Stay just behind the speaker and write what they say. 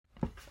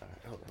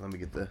Hold on, let me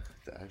get the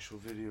actual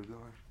video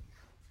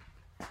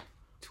going.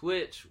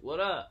 Twitch, what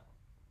up?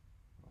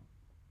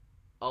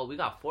 Oh, we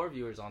got 4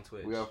 viewers on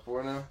Twitch. We got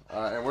 4 now,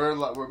 and we're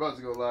about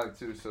to go live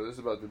too. So this is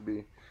about to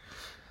be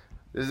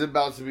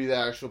the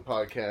actual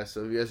podcast.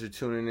 So if you guys are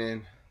tuning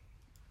in,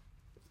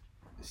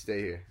 stay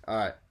here. All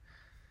right,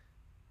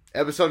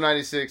 episode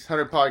 96,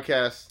 100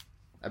 podcast.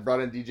 I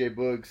brought in DJ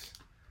Boogs,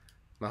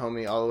 my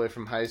homie, all the way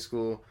from high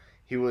school.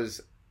 He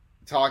was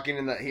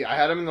talking I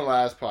had him in the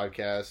last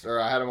podcast, or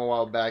I had him a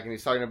while back, and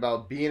he's talking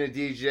about being a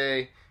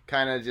DJ,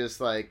 kind of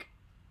just like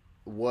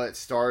what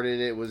started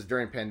it was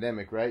during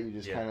pandemic, right? You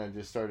just kind of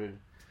just started.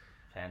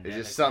 Pandemic,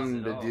 it's just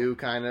something to do,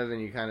 kind of, and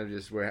you kind of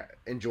just were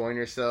enjoying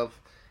yourself,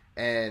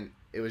 and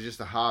it was just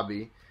a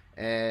hobby.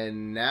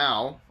 And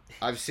now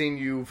I've seen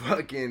you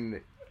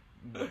fucking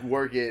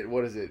work at,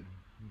 what is it,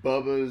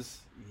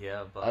 Bubba's?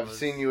 Yeah, Bubba's. I've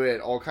seen you at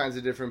all kinds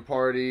of different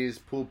parties,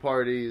 pool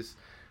parties.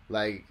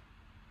 Like,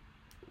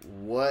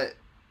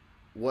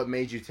 what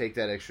made you take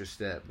that extra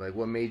step? Like,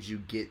 what made you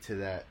get to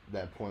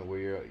that point where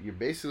you're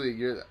basically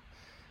you're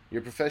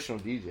a professional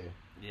DJ?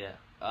 Yeah.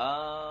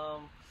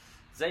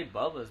 Say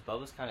Bubba's.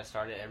 Bubba's kind of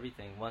started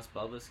everything. Once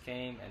Bubba's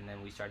came, and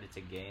then we started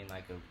to gain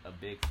like a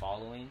big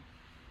following,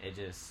 it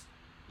just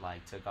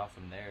like took off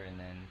from there. And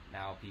then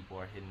now people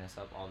are hitting us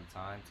up all the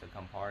time to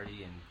come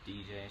party and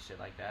DJ and shit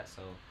like that.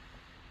 So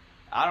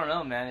I don't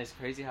know, man. It's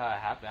crazy how it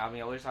happened. I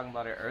mean, I was talking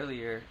about it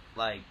earlier.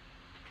 Like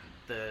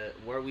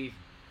where we've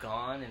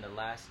gone in the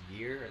last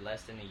year or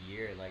less than a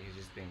year, like it's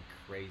just been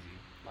crazy.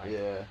 Like,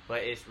 yeah.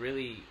 But it's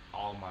really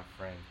all my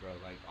friends, bro.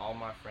 Like all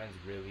my friends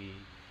really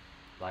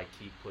like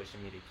keep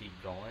pushing me to keep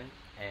going,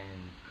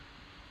 and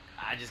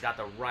I just got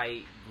the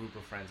right group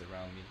of friends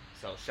around me.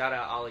 So shout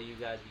out all of you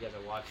guys. If you guys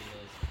are watching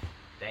this,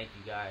 thank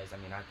you guys. I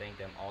mean, I thank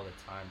them all the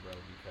time, bro,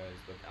 because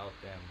without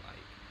them,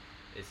 like,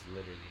 it's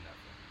literally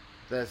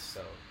nothing.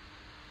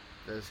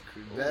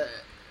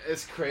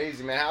 It's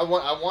crazy, man.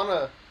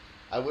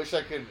 I wish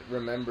I could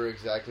remember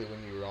exactly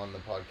when you were on the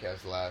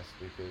podcast last,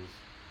 because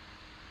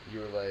you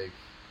were like,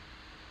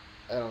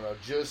 I don't know,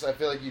 I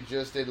feel like you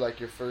just did like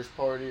your first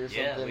party or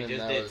something. Yeah, we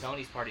just did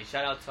Tony's party.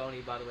 Shout out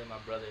Tony, by the way, my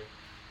brother.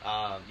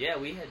 Yeah,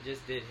 we had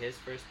just did his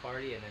first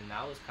party, and then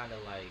that was kind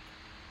of like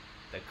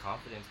the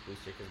confidence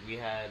booster, because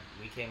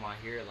we came on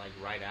here like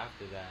right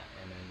after that,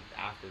 and then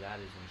after that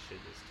is when shit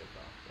just took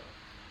off,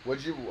 bro.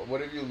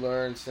 What have you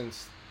learned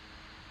since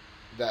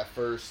that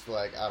first,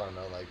 like, I don't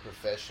know, like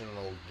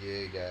professional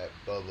gig at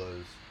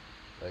Bubba's?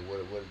 Like what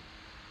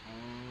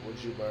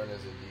did you learn as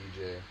a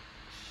DJ?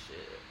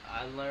 Shit,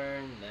 I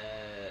learned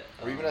that,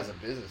 or even as a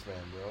businessman,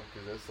 bro,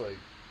 because that's like,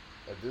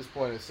 at this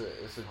point it's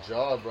a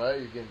job, right?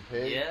 You're getting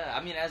paid. Yeah,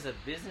 I mean, as a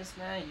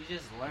businessman, you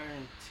just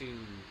learn to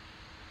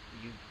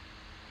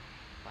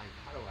like,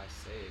 how do I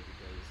say it?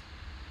 Because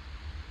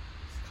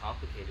it's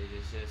complicated.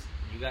 It's just,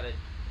 you gotta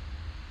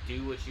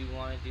do what you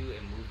want to do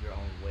and move your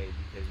own way,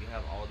 because you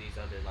have all these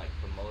other like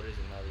promoters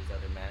and all these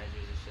other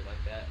managers and shit like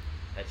that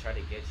try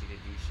to get you to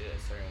do shit a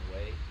certain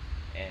way,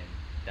 and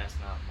that's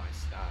not my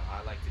style.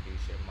 I like to do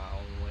shit my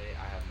own way.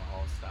 I have my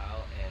own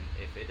style, and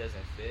if it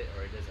doesn't fit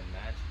or it doesn't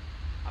match,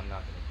 I'm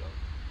not gonna go.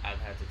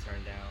 I've had to turn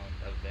down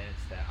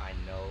events that I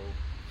know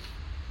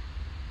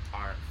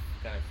aren't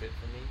gonna fit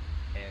for me,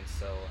 and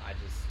so I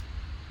just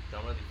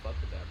don't really fuck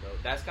with that, bro.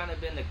 That's kind of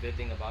been the good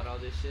thing about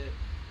all this shit,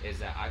 is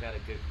that I got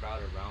a good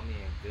crowd around me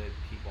and good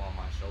people on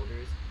my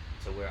shoulders,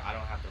 to where I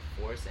don't have to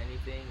force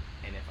anything,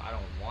 and if I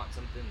don't want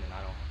something, then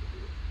I don't have to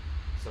do it.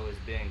 So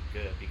it's been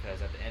good, because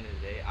at the end of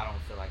the day, I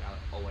don't feel like I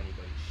owe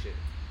anybody shit.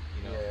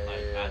 You know,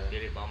 I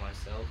did it by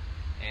myself,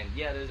 and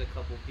yeah, there's a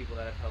couple people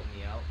that have helped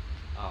me out,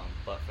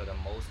 but for the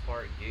most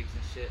part, gigs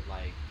and shit,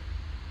 like,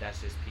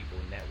 that's just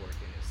people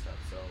networking and stuff.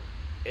 So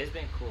it's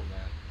been cool,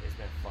 man. It's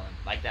been fun.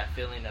 Like that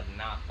feeling of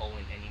not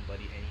owing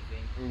anybody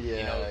anything. Yeah,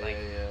 you know, like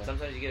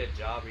sometimes you get a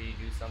job or you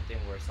do something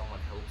where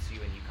someone helps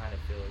you and you kind of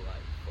feel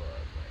like,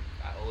 fuck, like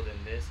I owe them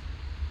this.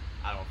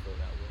 I don't feel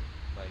that way.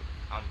 Like,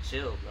 I'm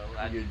chill, bro.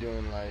 You're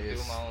doing like,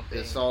 doing my own thing.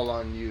 It's all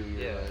on you.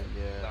 You're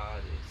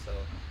So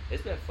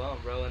it's been fun,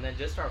 bro. And then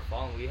just our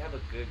following, we have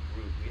a good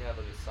group. We have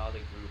a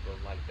solid group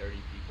of like 30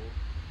 people.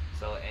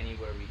 So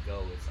anywhere we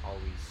go, it's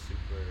always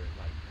super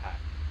like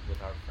packed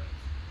with our friends.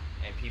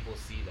 And people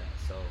see that,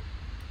 so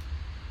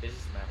it's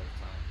just a matter of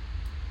time.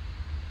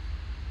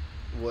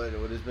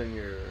 What has been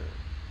your,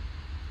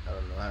 I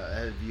don't know,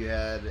 have you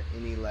had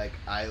any like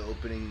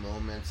eye-opening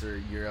moments, or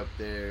you're up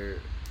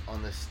there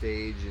on the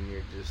stage and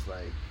you're just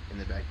like in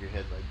the back of your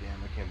head like,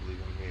 damn, I can't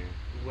believe I'm here?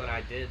 When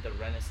I did the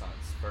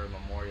Renaissance for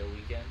Memorial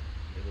Weekend,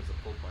 it was a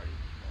pool party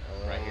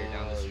right here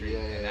down the street,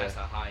 and that's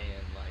a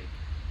high-end like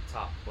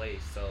top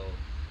place. So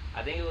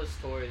I think it was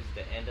towards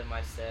the end of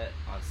my set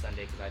on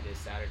Sunday, because I did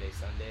Saturday,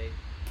 Sunday.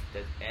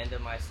 The end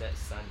of my set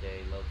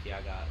Sunday, low-key, I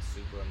got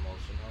super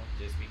emotional,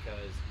 just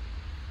because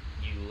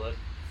you look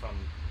from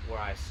where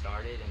I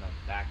started in a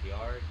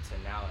backyard to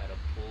now at a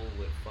pool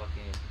with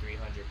fucking 300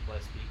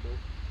 plus people,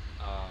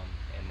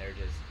 and they're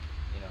just,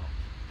 you know,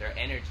 their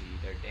energy,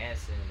 they're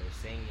dancing, they're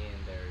singing,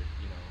 they're,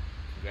 you know,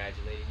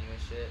 congratulating you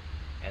and shit.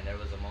 And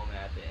there was a moment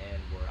at the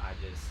end where I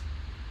just,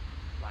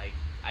 like,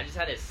 I just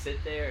had to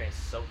sit there and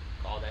soak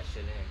all that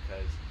shit in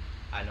because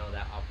I know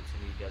that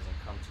opportunity doesn't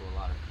come to a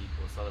lot of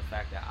people. So the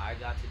fact that I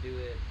got to do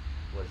it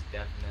was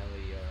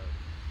definitely.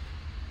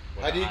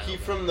 How do you keep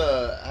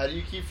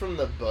from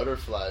the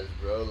butterflies,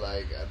 bro?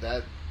 Like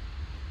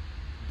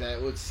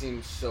that would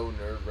seem so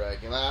nerve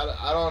wracking.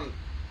 I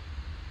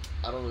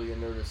don't really get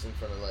nervous in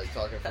front of like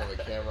talking in front of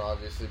a camera,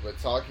 obviously, but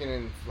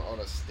talking on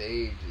a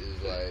stage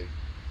is like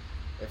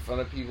in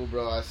front of people,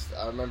 bro. I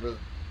remember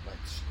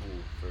like school,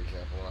 for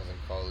example, when I was in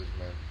college,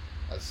 man.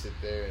 I'd sit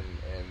there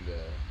and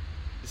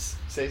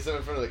say something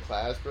in front of the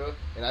class, bro,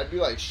 and I'd be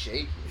like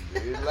shaking,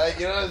 dude. Like,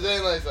 you know what I'm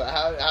saying? Like, so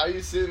how are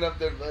you sitting up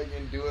there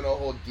fucking doing a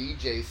whole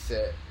DJ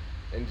set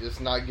and just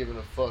not giving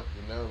a fuck,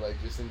 you know?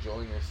 Like, just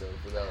enjoying yourself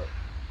without.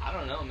 I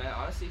don't know, man.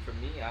 Honestly, for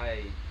me,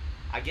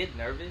 I get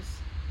nervous,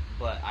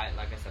 but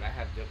like I said, I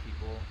have good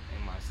people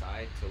in my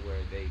side to where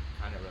they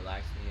kind of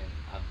relax me, and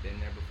I've been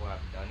there before,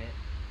 I've done it,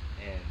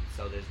 and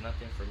so there's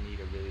nothing for me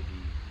to really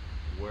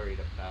be worried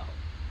about.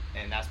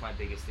 And that's my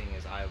biggest thing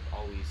is I've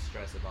always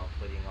stressed about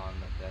putting on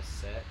the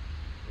best set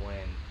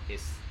when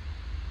it's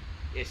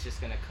just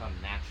gonna come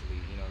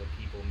naturally. You know, the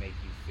people make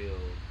you feel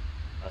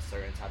a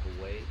certain type of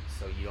way,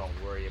 so you don't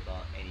worry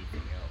about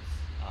anything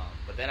else.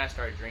 But then I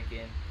started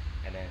drinking,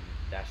 and then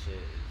that shit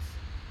is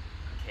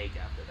cake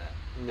after that.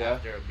 Yeah.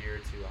 After a beer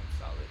or two, I'm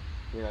solid.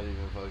 You're not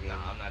even fucking.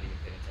 Nah, I'm not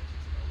even paying attention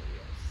to nobody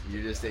else.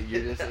 You're just in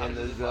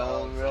the just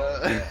zone,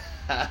 bro.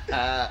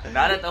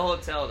 Not at the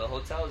hotel. The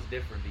hotel is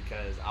different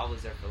because I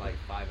was there for like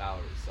 5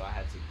 hours, so I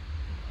had to,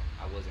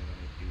 I wasn't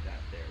gonna do that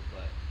there.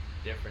 But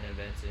different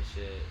events and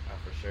shit, I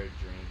for sure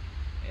drink,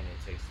 and it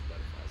takes the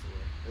butterflies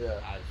away.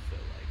 Yeah. I just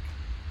feel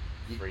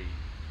like free.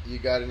 You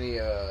got any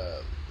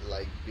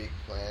like big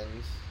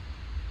plans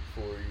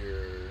for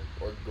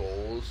or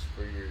goals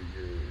for your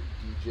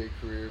DJ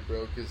career,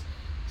 bro? Because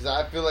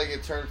I feel like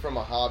it turned from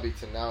a hobby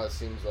to now it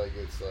seems like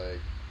it's like,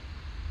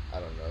 I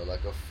don't know,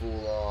 like a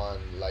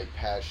full-on like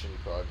passion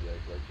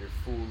project. Like you're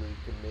fully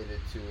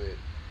committed to it.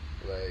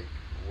 Like,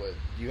 what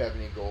do you have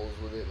any goals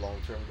with it?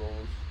 Long-term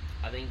goals?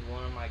 I think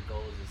one of my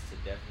goals is to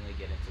definitely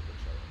get into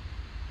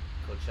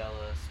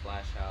Coachella,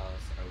 Splash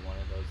House, or one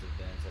of those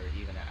events, or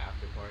even an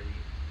after party.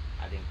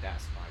 I think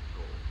that's my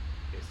goal,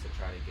 is to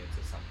try to get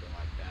to something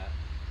like that.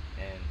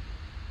 And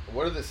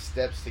what are the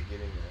steps to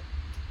getting there?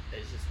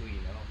 it's just who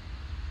you know.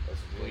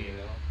 That's Who you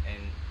know,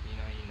 and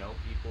you know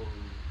people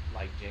who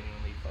like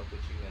genuinely fuck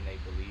with you and they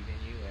believe in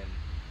you, and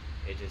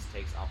it just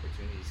takes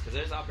opportunities. Because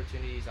there's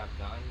opportunities I've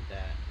done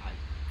that I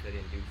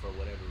couldn't do for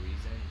whatever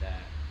reason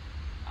that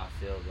I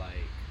feel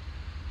like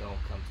don't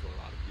come to a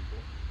lot of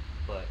people,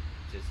 but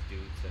just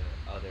due to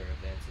other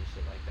events and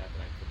shit like that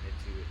I commit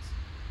to,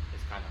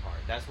 it's kind of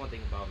hard. That's one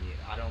thing about me.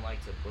 I don't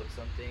like to book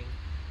something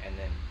and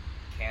then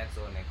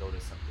cancel and then go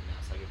to something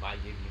else. Like if I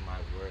give you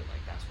my word,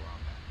 like that's where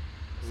I'm at.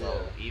 So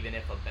even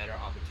if a better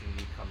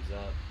opportunity comes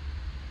up,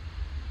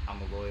 I'm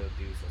a loyal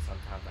dude, so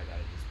sometimes I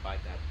gotta just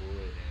bite that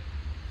bullet and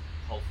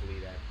hopefully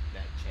that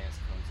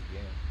chance comes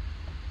again.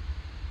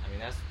 I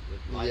mean, that's with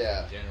life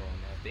in general,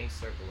 man. Things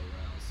circle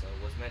around, so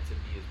what's meant to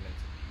be is meant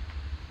to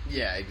be.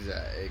 Yeah,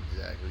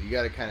 exactly. You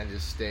gotta kind of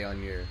just stay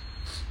on your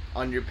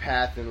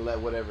path and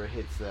let whatever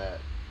hits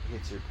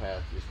your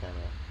path just kind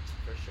of.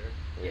 For sure.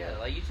 Yeah,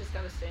 like you just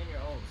gotta stay in your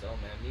own zone,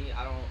 man. Me,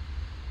 I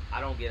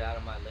don't get out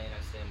of my lane.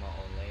 I stay in my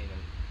own lane,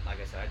 and like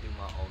I said, I do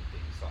my own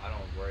thing, so I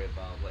don't worry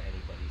about what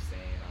anybody's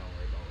saying. I don't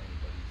worry about what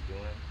anybody's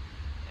doing.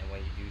 And when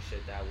you do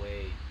shit that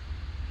way,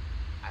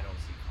 I don't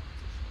see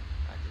competition.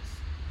 I just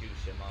do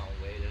shit my own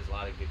way. There's a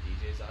lot of good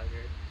DJs out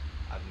here.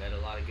 I've met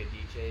a lot of good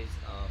DJs.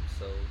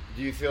 So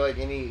do you feel like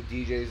any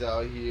DJs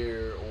out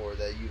here or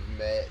that you've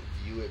met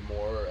view it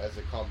more as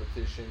a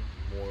competition?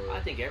 More?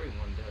 I think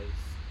everyone does.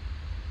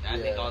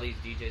 I think all these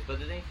DJs. But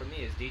the thing for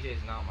me is DJ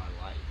is not my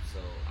life,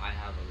 so I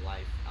have a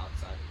life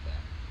outside of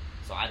that.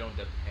 So I don't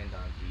depend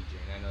on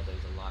DJing. I know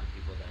there's a lot of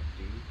people that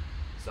do.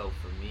 So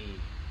for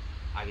me,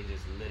 I can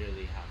just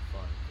literally have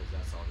fun because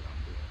that's all that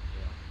I'm doing. You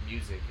know,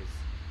 music has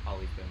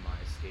always been my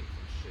escape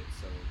from shit.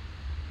 So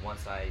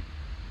once I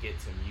get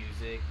to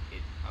music,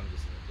 I'm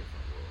just in a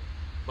different world.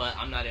 But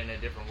I'm not in a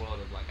different world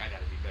of like I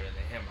gotta be better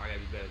than him. Or I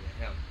gotta be better than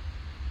him.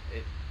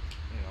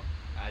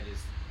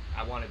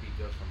 I want to be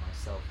good for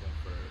myself and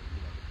for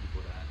the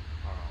people that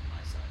are on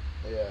my side.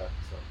 Yeah.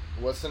 So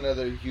what's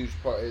another huge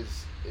part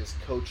is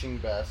coaching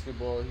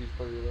basketball a huge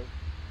part of your life?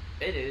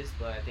 It is,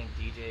 but I think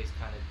DJ's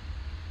kind of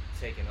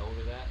taken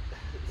over that.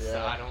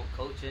 So I don't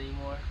coach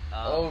anymore.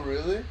 Oh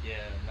really?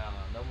 Yeah,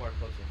 no more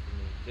coaching for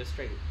me. Just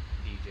straight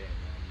DJing,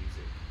 man,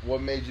 music.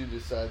 What made you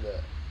decide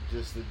that?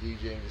 Just the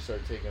DJing just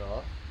started taking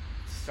off?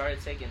 Started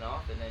taking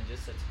off, and then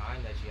just the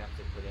time that you have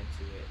to put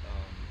into it.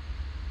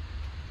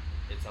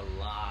 It's a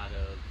lot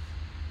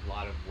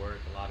of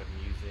work, a lot of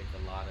music,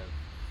 a lot of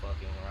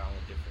fucking around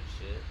with different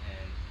shit.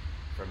 And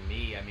for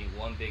me, I mean,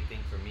 one big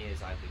thing for me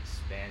is I've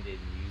expanded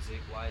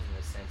music-wise in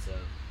the sense of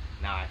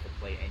now I can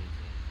play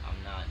anything. I'm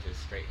not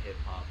just straight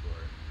hip-hop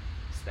or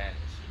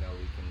Spanish. You know,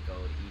 we can go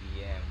to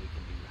EDM, we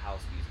can do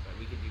house music, but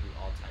we can do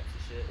all types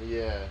of shit.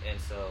 Yeah.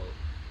 And so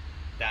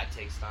that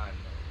takes time,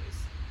 though.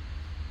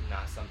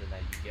 not something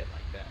that you get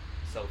like that.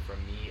 So for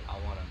me, I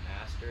want to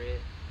master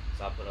it.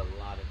 So I put a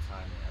lot of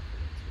time and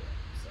effort into it.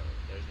 So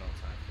there's no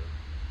time for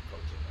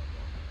coaching no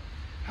more.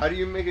 How do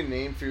you make a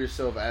name for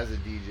yourself as a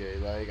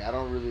DJ? Like, I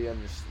don't really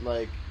understand.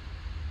 Like,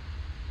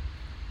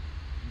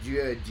 do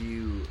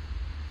you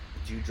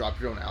drop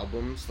your own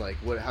albums? Like,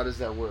 what? How does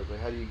that work?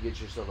 Like, how do you get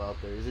yourself out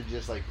there? Is it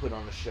just like put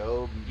on a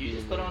show? You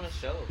just put on a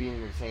show.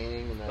 Being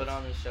entertaining and put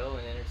on a show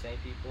and entertain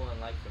people. And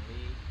like for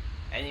me,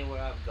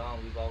 anywhere I've gone,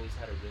 we've always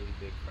had a really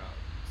big crowd.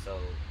 So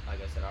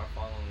like I said, our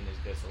following is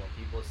good. So when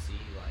people see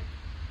like,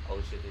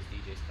 oh shit, this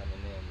DJ's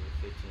coming in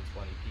with 15,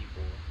 20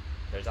 people,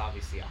 there's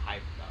obviously a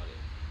hype about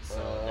it. So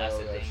that's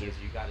the thing is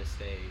you gotta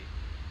stay.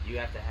 You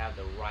have to have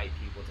the right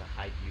people to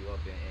hype you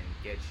up and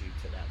get you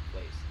to that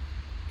place.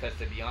 Because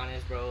to be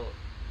honest, bro,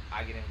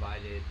 I get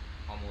invited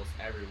almost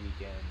every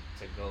weekend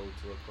to go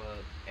to a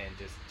club and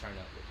just turn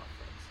up with my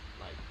friends.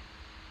 Like,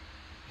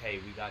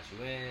 hey, we got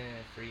you in,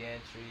 free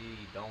entry,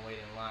 don't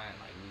wait in line,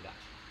 like, we got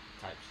you,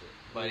 type shit.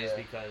 But it's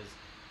because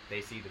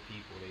they see the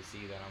people, they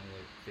see that I'm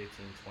with 15,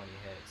 20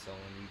 heads. So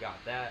when you got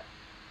that,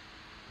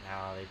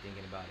 now they're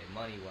thinking about it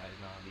money-wise.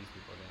 Now these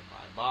people are going to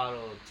buy a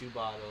bottle, 2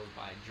 bottles,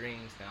 buy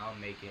drinks. Now I'm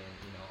making,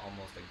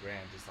 almost $1,000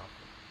 just off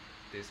of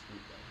this group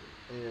right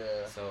here.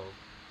 Yeah. So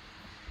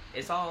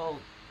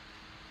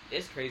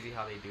it's crazy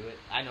how they do it.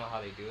 I know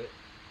how they do it,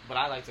 but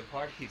I like to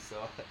party,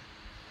 so.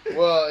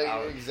 Well,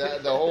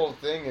 exactly. The whole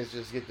thing is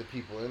just get the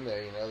people in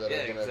there,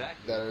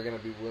 that are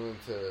gonna be willing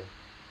to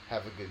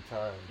have a good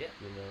time. Yeah.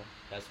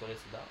 That's what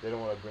it's about. They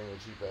don't want to bring the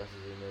cheap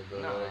asses in there,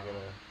 but they're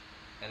gonna.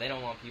 And they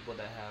don't want people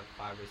that have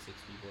 5 or 6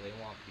 people. They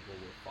want people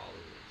with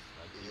followers,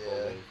 like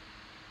people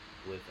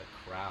with a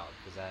crowd,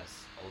 because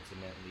that's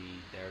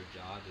ultimately their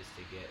job is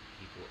to get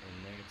people in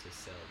there to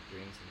sell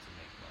drinks and to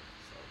make money.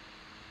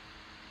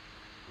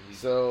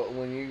 So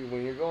when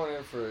you're going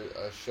in for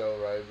a show,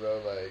 right,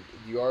 bro? Like,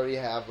 do you already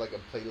have like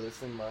a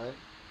playlist in mind,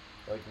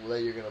 like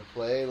that you're gonna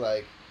play?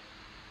 Like,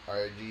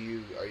 or do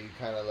you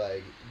kind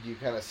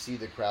of see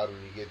the crowd when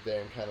you get there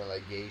and kind of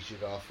like gauge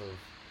it off of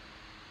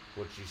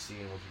what you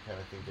see and what you kind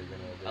of think they're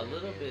gonna a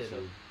little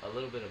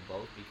bit of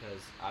both,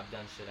 because I've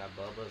done shit at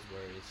Bubba's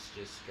where it's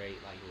just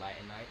straight like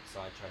Latin night,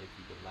 so I try to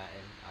keep it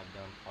Latin. I've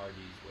done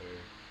parties where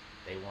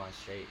they want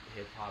straight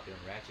hip hop and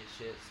ratchet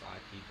shit, so I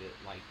keep it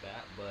like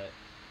that. But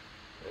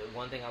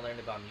one thing I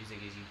learned about music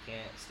is you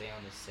can't stay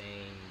on the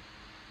same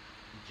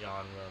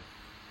genre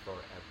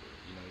forever.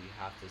 You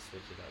have to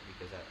switch it up,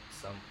 because at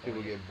some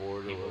point people get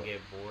bored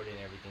and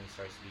everything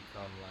starts to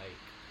become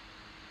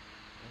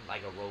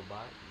like a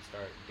robot. You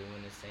start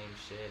doing the same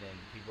shit and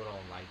people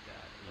don't like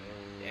that.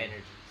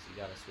 Energies, you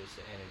gotta switch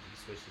the energy,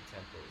 switch the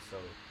tempo. So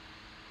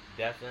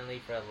definitely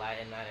for a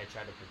Latin night I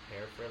try to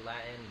prepare for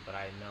Latin, but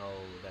I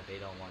know that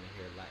they don't want to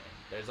hear Latin.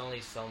 There's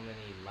only so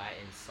many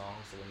Latin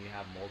songs, so when you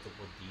have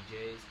multiple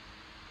DJs,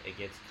 it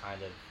gets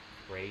kind of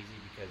crazy,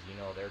 because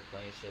they're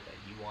playing shit that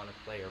you want to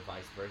play or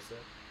vice versa.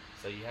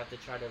 So you have to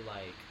try to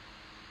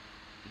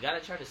you gotta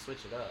try to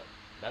switch it up.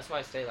 That's why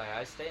I stay in my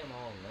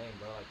own lane,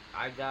 bro. Like,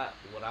 I got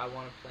what I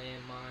want to play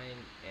in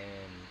mind,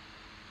 and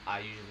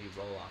I usually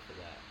roll off of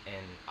that.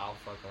 And I'll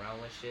fuck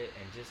around with shit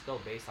and just go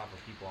based off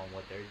of people on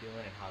what they're doing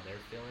and how they're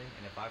feeling.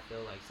 And if I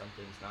feel like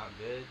something's not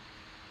good,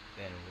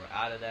 then we're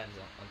out of that and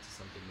onto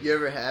something new. You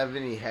ever have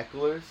any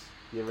hecklers?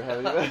 You ever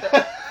have anybody?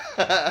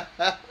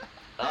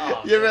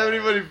 Oh, you ever have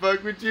anybody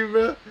fuck with you,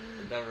 bro?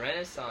 The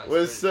Renaissance.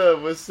 What's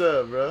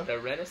up, bro? The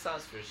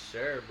Renaissance for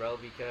sure, bro,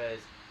 because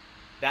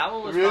that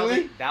one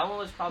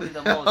was probably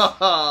the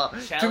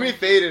most To me,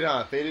 faded,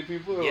 huh? Faded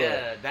people? Or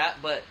yeah,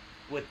 what?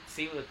 With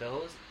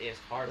those, it's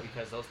hard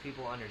because those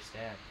people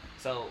understand.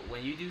 So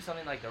when you do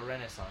something like the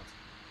Renaissance,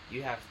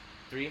 you have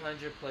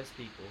 300 plus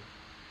people.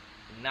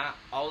 Not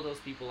all of those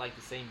people like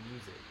the same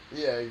music.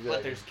 Yeah, exactly.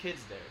 But there's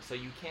kids there, so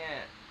you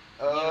can't.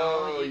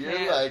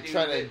 You're like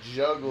trying to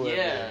juggle it.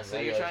 Yeah, so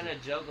you're trying to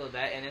juggle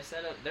that, and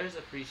instead of there's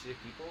appreciative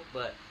people,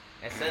 but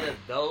instead of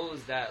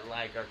those that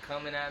like are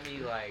coming at me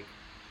like,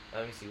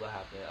 let me see what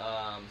happened.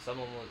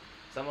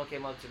 Someone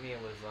came up to me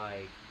and was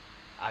like,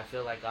 I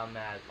feel like I'm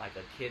at like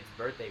a kid's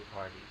birthday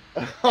party,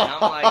 and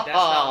I'm like, that's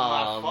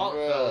not my fault,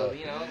 though.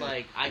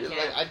 Like I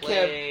can't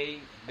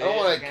play. I don't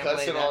want to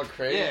cuss it all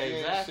crazy. Yeah,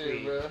 exactly. And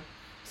shit, bro.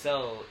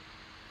 So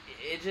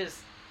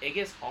it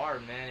gets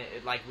hard, man.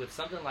 Like with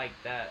something like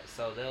that,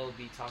 so they'll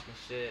be talking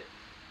shit,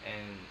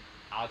 and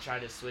I'll try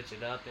to switch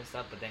it up and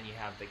stuff. But then you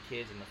have the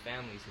kids and the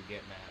families who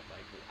get mad,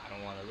 like, I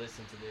don't want to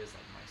listen to this.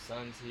 Like, my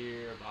son's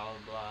here, blah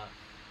blah blah.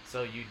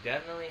 So you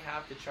definitely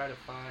have to try to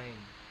find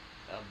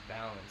a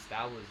balance.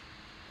 That was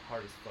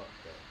hard as fuck,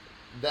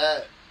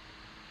 though.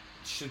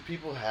 Should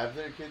people have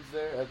their kids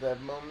there at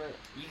that moment?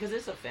 Because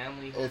it's a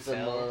family hotel. It's a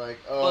more like,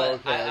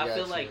 I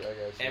feel like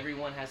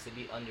everyone has to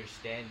be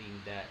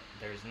understanding that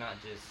there's not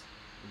just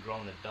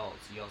grown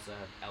adults. You also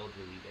have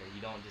elderly there.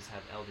 You don't just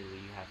have elderly,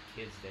 you have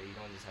kids there. You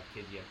don't just have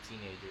kids, you have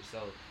teenagers.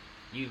 So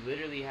you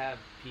literally have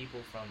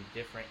people from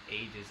different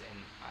ages, and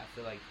I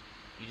feel like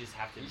you just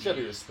have to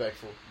be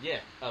respectful.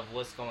 Yeah, of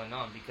what's going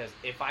on. Because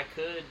if I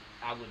could,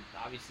 I would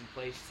obviously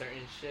play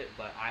certain shit,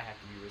 but I have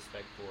to be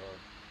respectful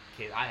of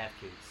kids. I have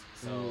kids,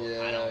 so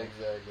yeah, I don't.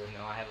 exactly. You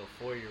know, I have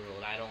a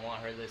 4-year-old. I don't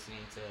want her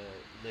listening to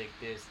lick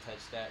this,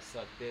 touch that,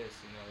 suck this.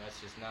 You know, that's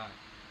just not.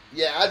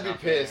 Yeah, I'd It's be not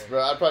pissed, fair.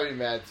 bro. I'd probably be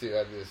mad too.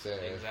 I'd be the same.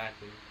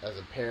 Exactly. As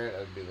a parent,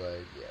 I'd be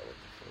like, yeah, what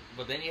the fuck.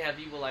 But then you have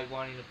people like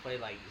wanting to play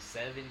like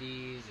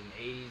 70s and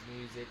 80s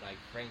music, like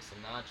Frank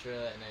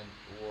Sinatra, and then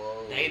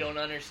Whoa. they don't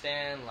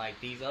understand. Like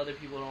these other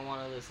people don't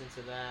want to listen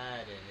to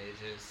that, and it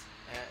just.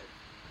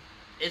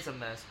 It's a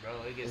mess, bro.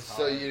 It gets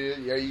So hard.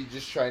 are you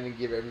just trying to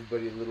give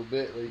everybody a little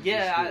bit? Like,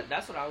 Yeah,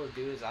 that's what I would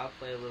do. Is I'll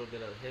play a little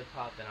bit of hip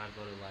hop, then I'd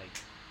go to like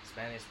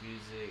Spanish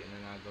music, and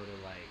then I'd go to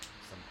like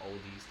some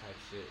oldies type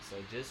shit. So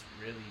just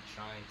really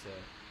trying to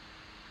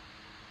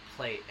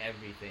play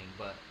everything.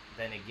 But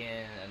then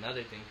again,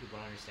 another thing people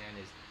don't understand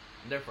is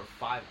I'm there for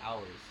 5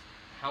 hours.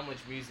 How much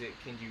music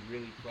can you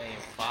really play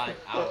in 5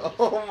 hours?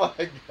 Oh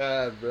my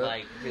god, bro!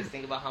 Like, just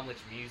think about how much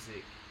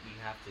music you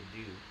have to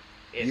do.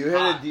 It's you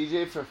had hot. a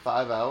DJ for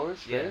 5 hours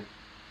straight? Yeah.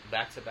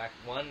 Back to back.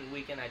 One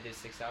weekend I did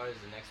 6 hours.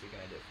 The next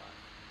weekend I did 5.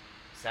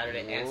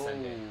 Saturday and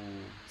Sunday.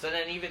 So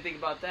then even think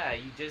about that.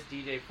 You just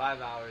DJ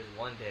 5 hours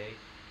one day,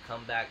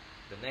 come back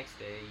the next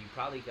day. You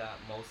probably got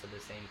most of the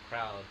same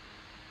crowd.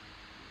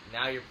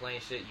 Now you're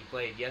playing shit you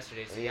played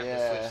yesterday, so you have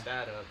to switch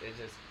that up. It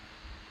just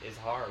is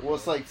hard. Well,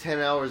 it's bro. like 10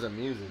 hours of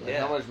music. Like,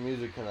 Yeah. how much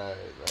music can I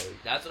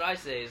like? That's what I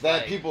say. It's That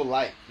like, people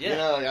like. Yeah. You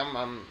know, like,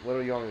 I'm. What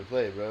do you want me to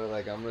play, bro?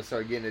 Like, I'm gonna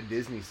start getting a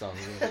Disney song.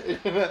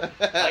 like,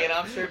 and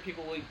I'm sure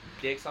people would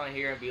dicks on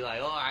here and be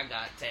like, "Oh, I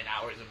got 10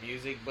 hours of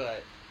music,"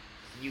 but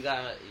you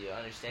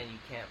understand you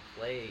can't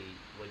play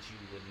what you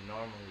would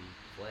normally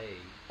play.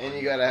 And on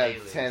you your gotta have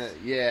playlist. 10.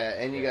 Yeah,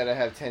 and you gotta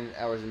have 10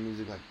 hours of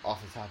music like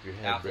off the top of your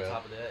head, off bro. the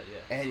top of the head,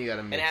 yeah. And you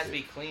gotta mix And it has to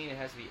be clean. It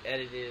has to be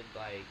edited.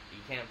 Like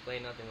you can't play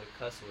nothing with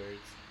cuss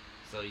words.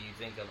 So you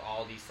think of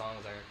all these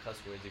songs that are cuss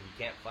words. If you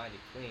can't find it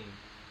clean,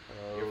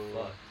 you're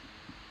fucked.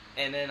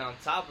 And then on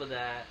top of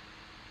that,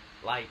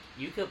 like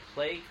you could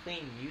play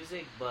clean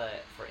music,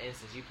 but for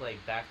instance, you play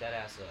 "Back That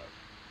Ass Up,"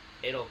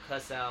 it'll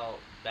cuss out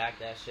 "back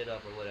that shit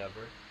up" or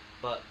whatever.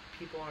 But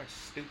people aren't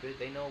stupid.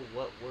 They know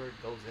what word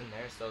goes in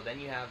there. So then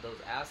you have those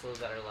assholes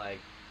that are like,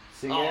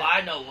 Sing "Oh, it?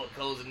 I know what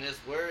goes in this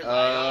word."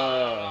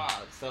 Like,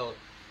 So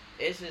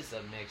it's just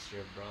a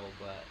mixture, bro.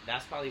 But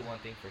that's probably one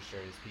thing for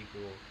sure is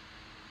people.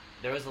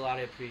 There was a lot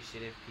of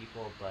appreciative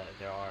people, but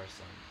there are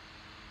some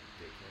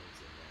dickheads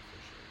in there for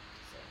sure.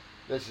 So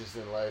That's just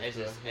in life. it's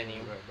bro. just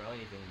anywhere, bro.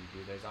 Anything you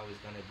do, there's always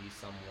gonna be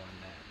someone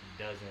that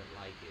doesn't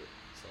like it.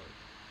 So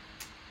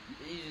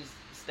you just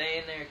stay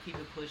in there, keep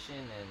it pushing,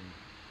 and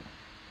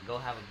go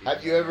have a beer.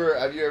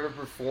 Have you ever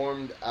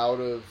performed out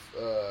of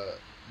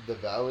the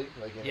Valley,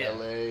 like in Yeah.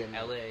 LA? And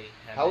LA.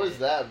 how is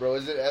that, bro?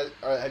 Is it?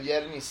 Have you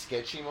had any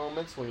sketchy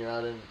moments when you're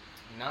out in?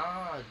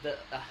 Nah,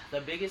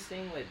 the biggest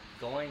thing with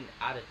going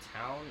out of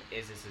town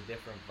is it's a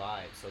different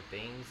vibe. So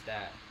things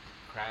that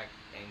crack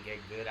and get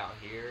good out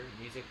here,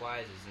 music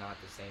wise, is not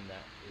the same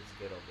that is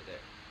good over there.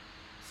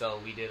 So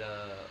we did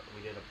a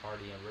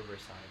party in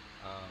Riverside,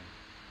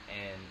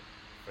 and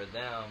for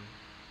them,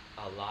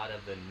 a lot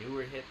of the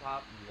newer hip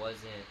hop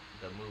wasn't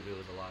the move. It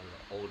was a lot of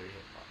the older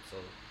hip hop. So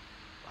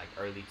like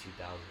early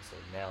 2000s. So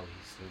Nelly,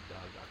 Snoop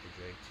Dogg, Dr.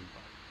 Dre,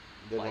 Tupac.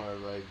 They Like,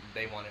 wanted like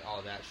They wanted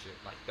all that shit,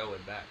 like throw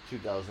it back.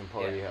 2000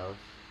 Party Yeah.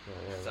 House.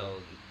 Yeah, So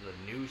the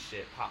new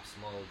shit, Pop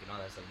Smoke and all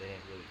that stuff, they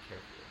didn't really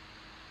care for it.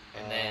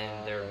 And then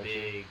they're I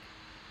see. big,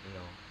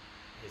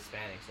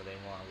 Hispanic, so they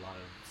want a lot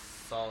of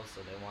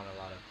salsa, they want a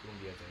lot of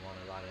cumbias, they want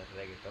a lot of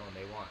reggaeton,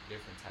 they want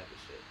different type of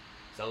shit.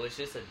 So it's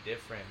just a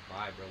different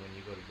vibe, bro, when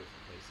you go to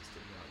different places, to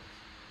be honest.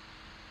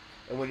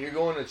 And when you're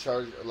going to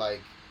charge,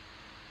 like,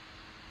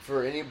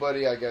 for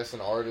anybody, I guess,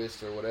 an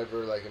artist or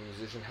whatever, like a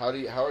musician, how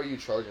are you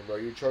charging, bro? Are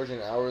you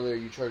charging hourly? Or are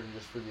you charging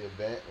just for the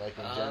event, like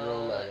in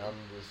general? Like I'm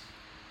just.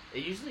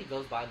 It usually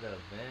goes by the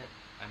event.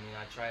 I mean,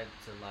 I try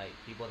to, like,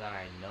 people that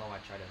I know,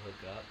 I try to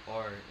hook up.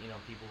 Or,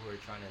 people who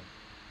are trying to...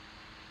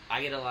 I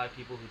get a lot of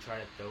people who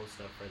try to throw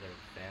stuff for their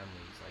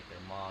families, like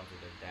their moms or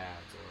their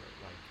dads, or,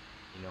 like,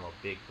 a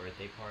big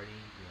birthday party,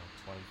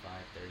 25,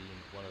 30,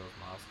 one of those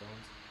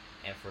milestones.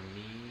 And for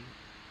me,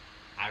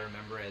 I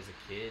remember as a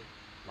kid,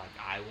 like,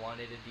 I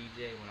wanted a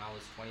DJ when I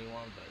was 21,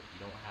 but you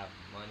don't have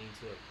money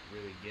to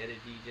really get a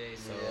DJ.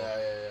 So,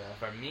 Yeah.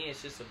 for me, it's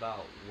just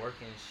about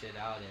working shit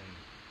out and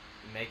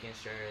making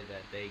sure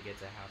that they get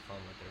to have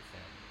fun with their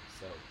family.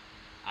 So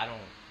I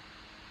don't.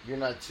 You're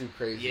not too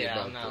crazy. Yeah,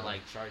 about I'm not the,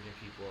 like charging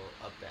people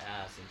up the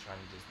ass and trying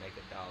to just make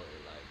 $1.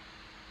 Like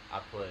I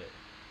put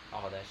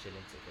all that shit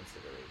into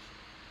consideration.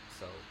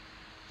 So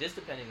just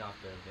depending off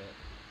the event.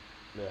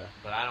 Yeah.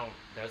 But I don't.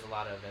 There's a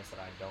lot of events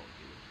that I don't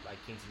do, like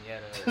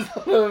quinceañeras.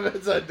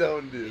 Events I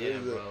don't do. Yeah,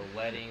 is it? bro.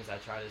 Weddings I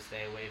try to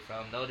stay away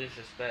from. No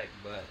disrespect,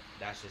 but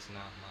that's just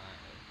not mine.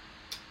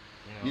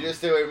 You just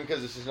stay away from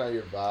because it's just not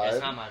your vibe.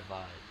 It's not my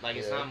vibe. Like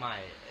it's Yeah. not my.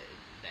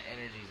 The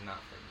energy's not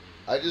for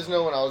me. I just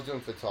know when I was doing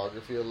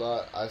photography a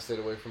lot, I stayed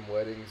away from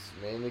weddings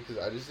mainly because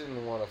I just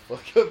didn't want to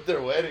fuck up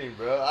their wedding,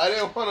 bro. I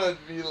didn't want to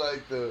be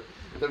like the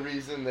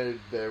reason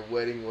their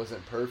wedding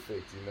wasn't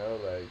perfect,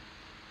 like.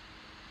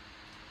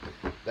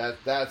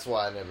 That's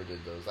why I never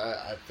did those.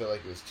 I feel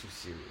like it was too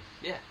serious.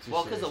 Yeah. Too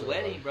Well, because a serious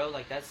wedding, life. bro,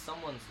 like that's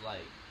someone's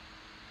like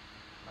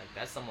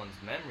that's someone's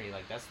memory.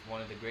 Like that's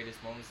one of the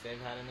greatest moments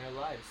they've had in their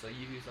life. So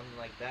you do something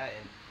like that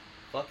and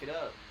fuck it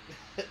up.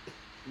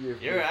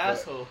 You're an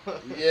asshole.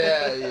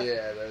 Yeah,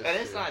 yeah. That's And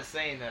it's true. not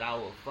saying that I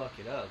will fuck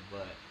it up,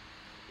 but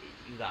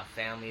you got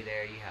family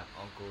there. You have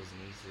uncles,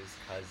 nieces,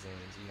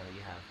 cousins. You know,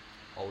 you have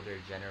older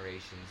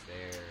generations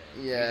there.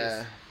 And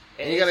Yeah.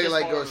 And it's you gotta just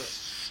like more go of a-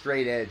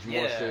 straight edge,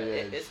 more yeah, straight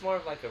edge. it's more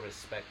of like a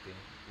respecting.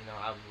 You know,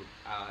 it's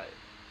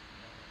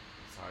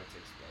hard to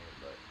explain,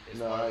 but it's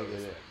No, more I of a get it.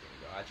 respecting.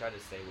 Bro. I try to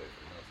stay away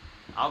from those.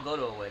 I'll go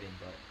to a wedding,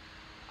 but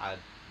I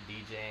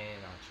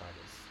DJing. I try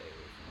to stay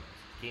away from those.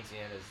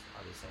 Quinceañeras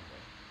are the same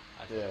way.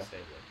 I try Yeah. to stay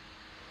away.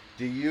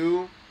 Do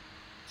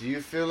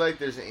you feel like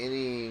there's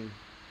any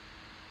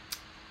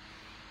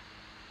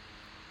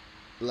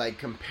like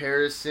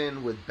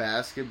comparison with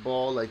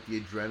basketball, like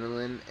the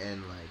adrenaline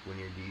and like when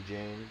you're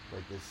DJing,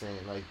 like the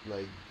same, like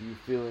do you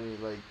feel any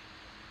like,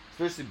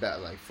 especially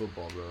like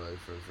football, bro, like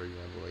for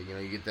example, like, you know,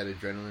 you get that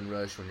adrenaline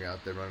rush when you're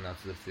out there running out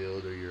to the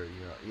field, or you're,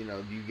 you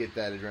know, do you get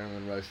that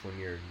adrenaline rush when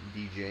you're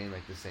DJing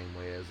like the same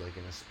way as like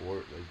in a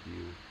sport? Like do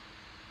you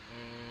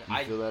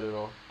feel that at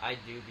all? I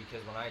do,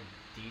 because when I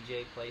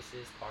DJ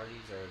places,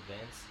 parties, or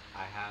events,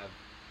 I have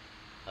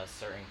a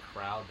certain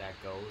crowd that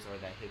goes or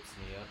that hits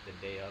me up the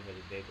day of or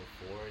the day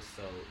before.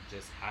 So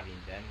just having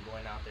them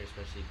going out there,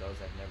 especially those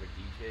that never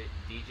see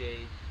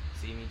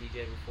me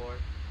DJ before,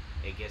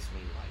 it gets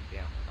me like,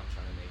 damn, like I'm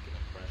trying to make an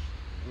impression.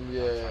 You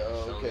know, like, I'm trying to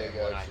show them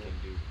what I can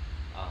do.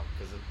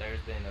 Because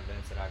there's been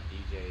events that I've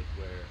DJ'd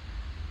where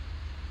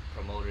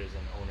promoters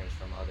and owners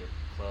from other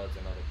clubs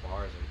and other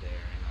bars are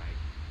there, and I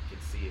can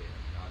see it. I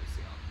mean,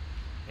 obviously I'm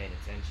paying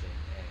attention,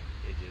 and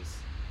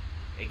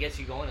it gets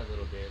you going a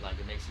little bit. Like,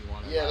 it makes you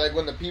want to... Yeah, like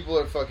when the people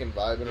are fucking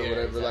vibing or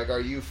whatever, exactly. like,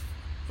 are you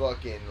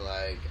fucking,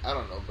 like, I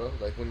don't know, bro,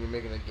 like when you're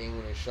making a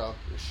game-winning shot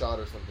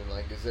or something,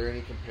 like, is there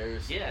any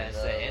comparison? Yeah,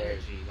 it's the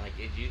energy. Like,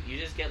 you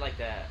just get,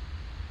 like, that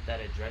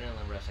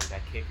adrenaline rush, like,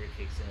 that kicker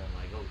kicks in, and,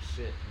 like, oh,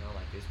 shit, you know,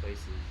 like, this place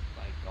is,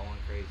 like, going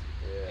crazy.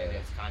 Yeah. And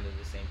it's kind of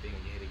the same thing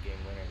when you hit a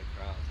game winner, the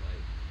crowd's,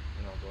 like,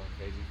 you know, going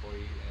crazy for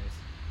you, and it's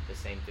the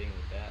same thing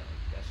with that.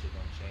 Like, that shit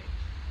don't change.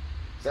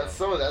 That's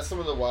some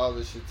of the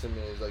wildest shit to me,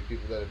 is like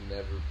people that have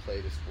never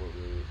played a sport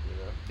really, you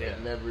know, Yeah.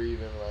 like, never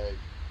even like,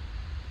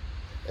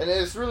 and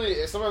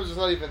sometimes it's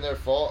not even their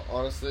fault.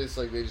 Honestly, it's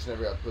like they just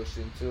never got pushed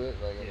into it,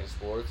 like into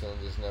sports, and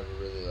just never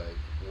really like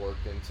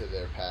worked into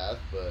their path.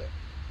 But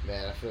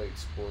man, I feel like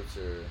sports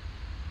there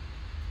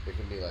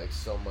can be like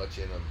so much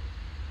in them,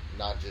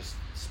 not just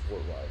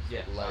sport wise,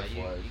 life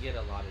wise. You get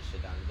a lot of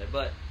shit out of there,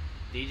 but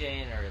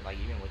DJing or like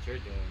even what you're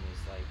doing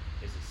is like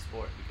is a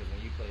sport, because when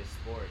you play a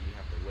sport, you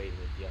have to weight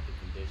lift, you have to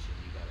condition,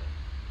 you gotta,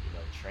 you know,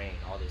 train,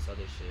 all this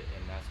other shit,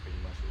 and that's pretty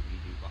much what we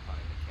do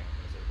behind the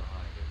cameras or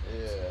behind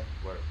events. Yeah.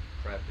 We're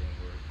prepping,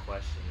 we're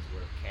questions,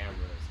 we're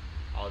cameras,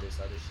 all this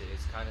other shit.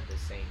 It's kind of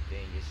the same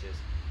thing. It's just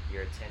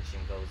your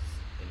attention goes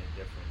in a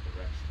different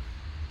direction.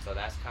 So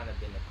that's kind of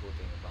been the cool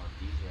thing about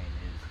DJing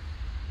is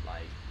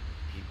like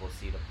people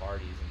see the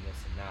parties and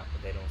this and that,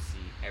 but they don't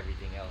see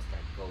everything else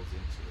that goes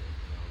into it.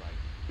 You know, like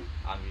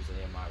I'm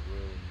usually in my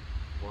room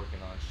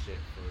working on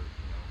shit for,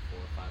 you know, 4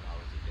 or 5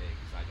 hours a day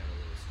because I got a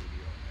little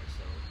studio in there.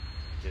 So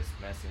just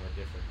messing with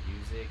different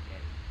music,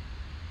 and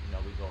you know,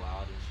 we go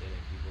out and shit,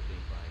 and people think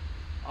like,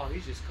 oh,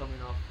 he's just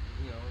coming off,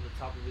 you know, the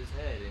top of his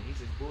head and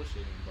he's just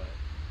bullshitting, but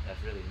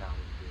that's really not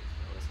what it is,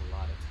 bro. It's a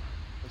lot of time.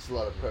 It's a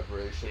lot of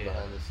preparation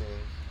behind the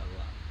scenes. A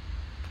lot.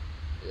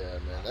 Yeah,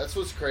 man. That's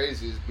what's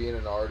crazy, is being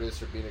an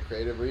artist or being a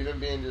creative or even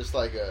being just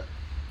like a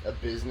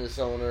business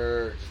owner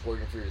or just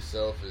working for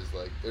yourself, is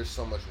like there's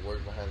so much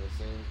work behind the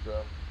scenes, bro.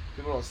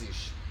 People don't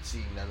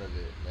see none of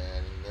it,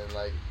 man. And then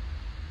like,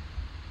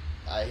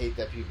 I hate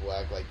that people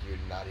act like you're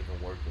not even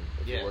working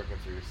if you're working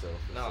for yourself.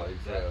 It's no, like,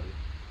 exactly. Bro,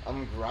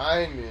 I'm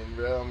grinding,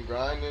 bro. I'm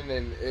grinding,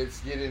 and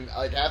it's getting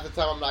like half the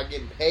time I'm not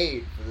getting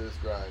paid for this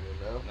grind, you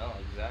know? No,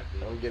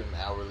 exactly. I don't get an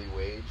hourly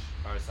wage.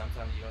 Or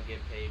sometimes you don't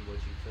get paid what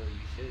you feel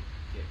you should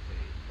get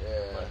paid.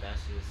 Yeah. But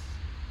that's just,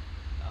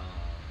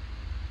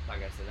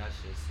 like I said,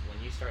 that's just when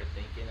you start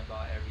thinking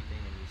about everything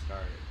and you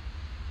start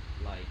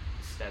like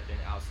stepping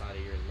outside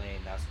of your lane.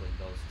 That's when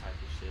those type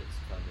of shits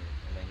come in,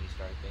 and then you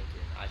start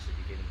thinking, I should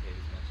be getting paid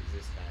as much as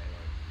this guy,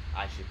 or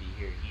I should be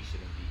here, he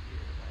shouldn't be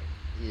here. Like,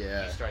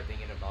 Yeah. you start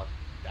thinking about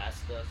that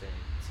stuff, and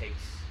it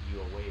takes you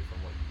away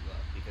from what you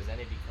love, because then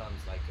it becomes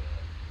like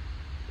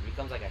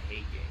a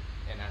hate game,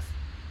 and that's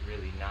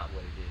really not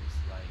what it is.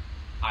 Like,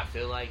 I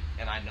feel like,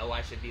 and I know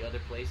I should be other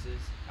places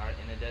or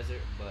in the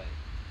desert, but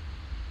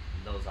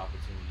those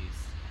opportunities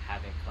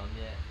haven't come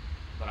yet,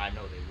 but I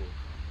know they will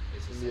come.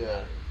 It's just a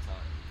matter of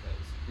time,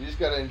 because you just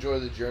gotta enjoy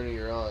the journey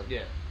you're on.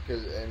 Yeah.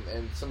 Cause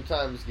and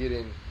sometimes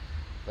getting,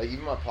 like,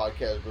 even my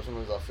podcast, but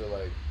sometimes I feel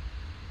like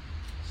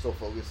so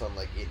focused on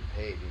like getting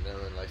paid, you know,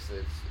 and like so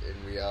it's in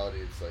reality,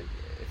 it's like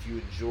if you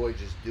enjoy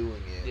just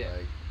doing it,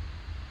 like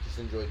just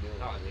enjoy doing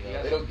it. You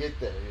know? It'll get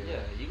there. You know?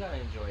 Yeah, you gotta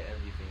enjoy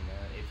everything,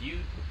 man. If you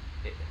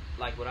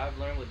like what I've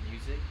learned with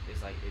music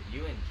is like if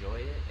you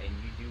enjoy it and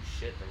you do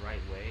shit the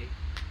right way,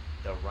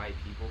 the right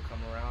people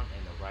come around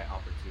and the right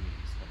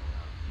opportunities come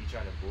around. You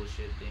try to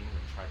bullshit things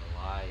and try to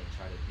lie and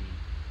try to be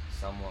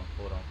someone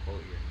quote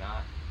unquote you're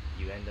not.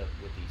 You end up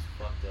with these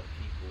fucked up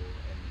people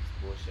and these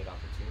bullshit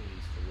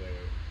opportunities to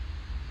where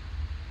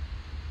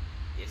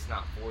it's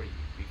not for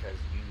you because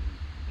you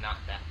not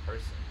that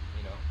person,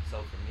 you know.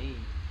 So for me,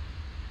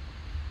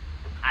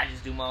 I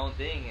just do my own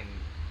thing and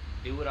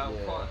do what I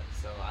want.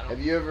 So I don't.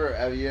 Have you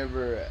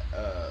ever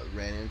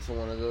ran into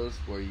one of those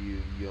where you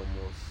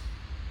almost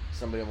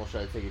somebody almost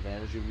tried to take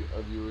advantage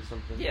of you or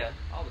something? Yeah,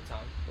 all the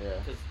time. Yeah.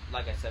 Because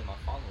like I said, my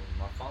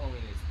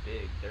following is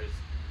big.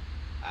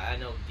 I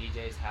know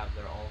DJs have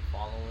their own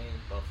following,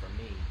 but for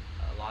me,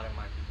 a lot of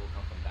my people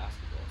come from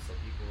basketball. So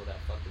people that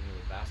fuck with me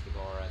with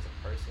basketball or as a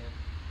person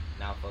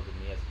now fuck with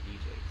me as a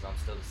DJ because I'm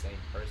still the same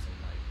person.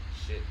 Like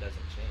shit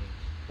doesn't change.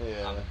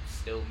 Yeah. I'm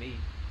still me.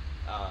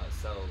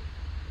 So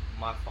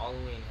my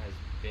following has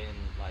been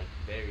like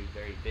very,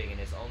 very big,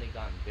 and it's only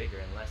gotten bigger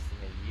in less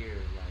than a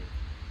year. Like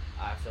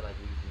I feel like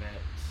we've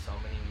met so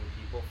many new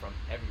people from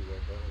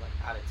everywhere, bro. Like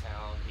out of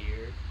town,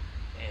 here,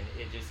 and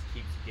it just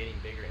keeps getting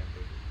bigger and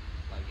bigger.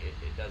 Like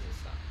it doesn't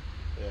stop.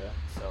 Yeah.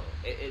 So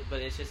but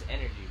it's just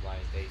energy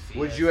wise. They see.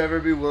 Would you ever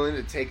be willing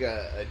to take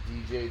a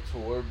DJ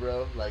tour,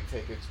 bro? Like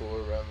take a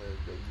tour around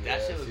the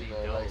that US, shit would be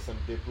dope. like some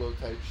Diplo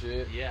type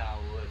shit. Yeah, I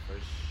would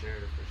for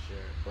sure.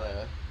 But,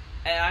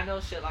 Yeah. and I know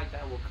shit like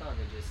that will come.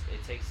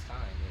 It takes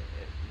time.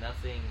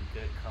 Nothing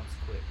good comes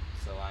quick.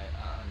 So I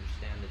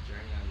understand the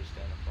journey. I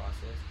understand the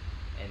process,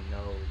 and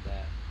know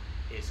that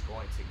it's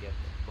going to get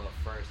there. But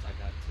first, I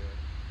got to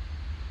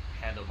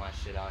handle my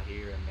shit out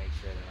here and make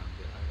sure that I'm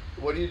good.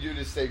 What do you do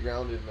to stay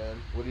grounded,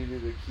 man? What do you do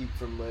to keep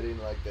from letting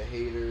like the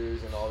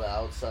haters and all the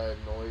outside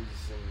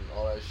noise and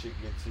all that shit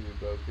get to you,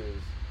 bro?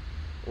 Because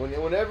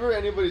whenever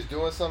anybody's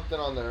doing something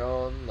on their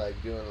own, like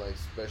doing like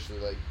especially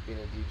like being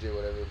a DJ,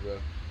 whatever, bro.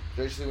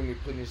 Especially when you're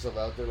putting yourself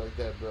out there like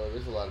that, bro.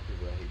 There's a lot of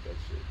people that hate that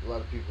shit. A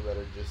lot of people that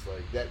are just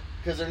like that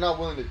because they're not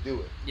willing to do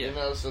it. Yeah. You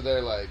know, so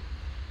they're like,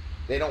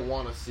 they don't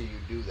want to see you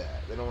do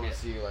that. They don't want to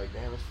Yeah. see you like,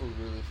 damn, this fool's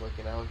really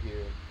fucking out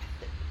here.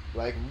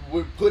 Like,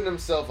 we're putting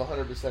himself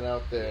 100%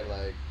 out there. Yeah.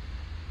 Like,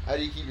 how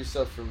do you keep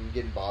yourself from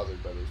getting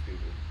bothered by those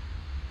people?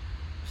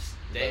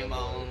 Stay in my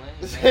own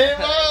lane. Stay in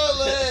my own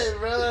lane,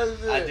 bro.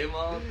 That's it. I do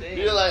my own thing.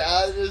 You're like,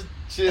 I just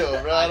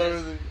chill, bro. I don't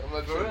really. I'm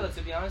not For sure. real,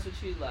 to be honest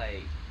with you,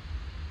 like,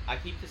 I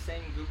keep the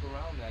same group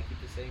around me. I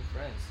keep the same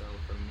friends. So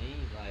for me,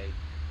 like,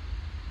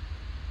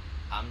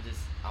 I'm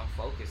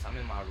focused. I'm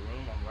in my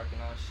room. I'm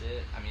working on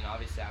shit. I mean,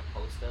 obviously, I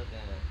post stuff,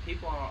 and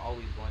people aren't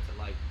always going to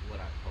like what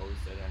I post,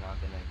 or they're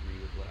not going to agree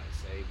with what I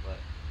say. But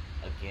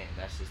again,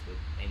 that's just with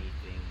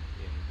anything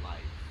in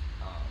life.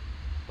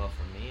 But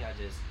for me, I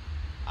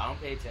don't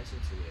pay attention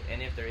to it.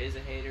 And if there is a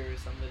hater or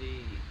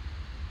somebody,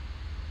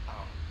 I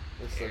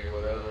don't It's care. like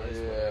whatever, Bro.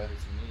 It's yeah. whatever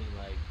to me.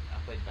 Like,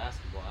 I played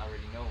basketball. I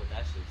already know what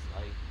that shit's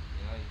like.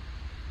 You know,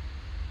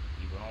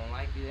 people don't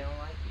like you, they don't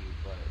like you,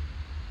 but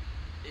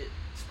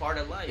it's part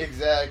of life.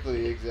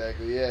 Exactly.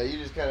 Yeah, you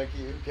just kind of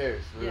keep. Who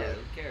cares? Really? Yeah,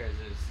 who cares?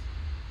 There's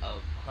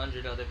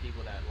 100 other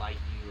people that like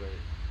you. Or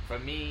for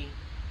me,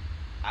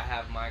 I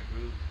have my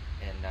group,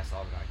 and that's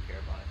all that I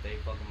care about. If they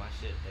fuck with my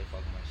shit, they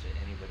fuck with my shit.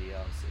 Anybody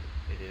else,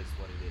 it is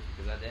what it is.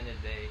 Because at the end of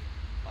the day,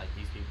 like,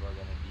 these people are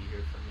gonna be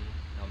here for me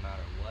no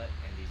matter what,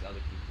 and these other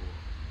people,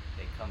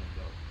 they come and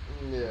go.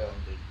 Yeah. You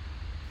know,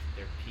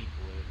 they're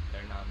people.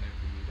 They're not meant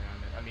for you. They're not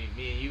meant. I mean,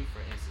 me and you,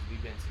 for instance,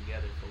 we've been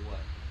together for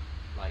what?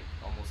 Like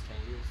almost 10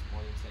 years,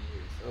 more than 10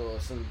 years. Oh,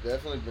 it's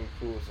definitely been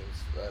cool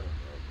since I don't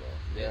know, bro.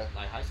 Yeah,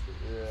 like high school.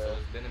 Yeah.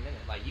 So it's been a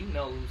minute. Like, you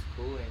know who's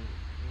cool and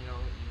you know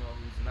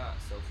who's not.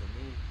 So for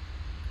me,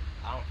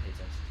 I don't pay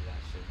attention to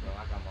that shit, bro.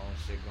 I got my own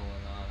shit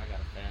going on. I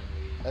got a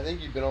family. I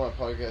think you've been on my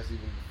podcast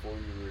even before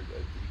you were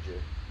a DJ.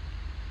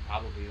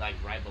 Probably like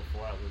right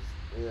before I was.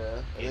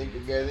 Yeah, I think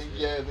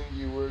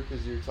you were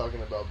because you were talking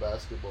about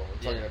basketball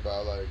and talking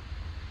about like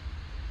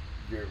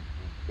you're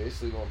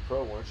basically going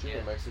pro, weren't you,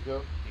 in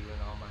Mexico? Doing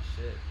all my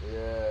shit.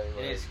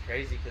 Yeah, and it's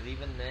crazy because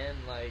even then,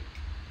 like,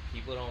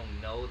 people don't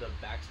know the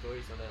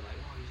backstory, so they're like,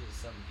 "Oh, he's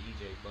just some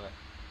DJ," but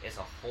it's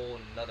a whole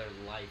nother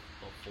life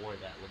before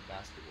that with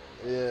basketball.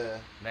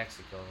 Like,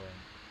 Mexico and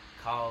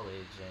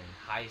college and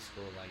high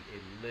school, like,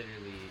 it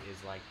literally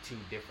is like two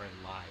different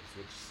lives,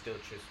 which still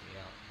trips me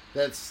out.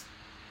 That's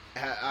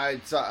I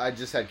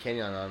just had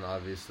Kenyon on,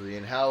 obviously,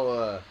 and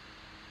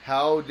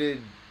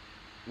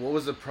what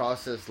was the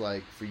process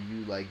like for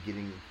you, like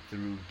getting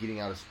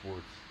out of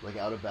sports, like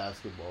out of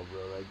basketball,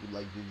 bro?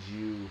 Like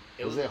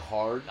was it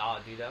hard? Oh,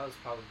 dude, that was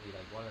probably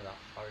like one of the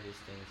hardest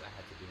things I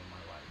had to do in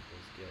my life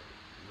was get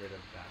rid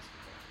of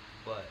basketball.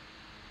 But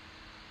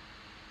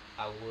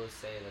I will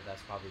say that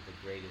that's probably the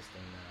greatest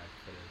thing that I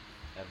could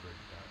have ever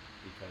done,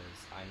 because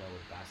I know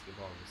with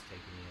basketball it was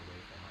taking me away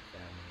from my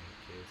family and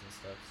kids and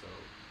stuff. So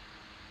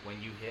when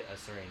you hit a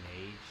certain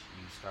age,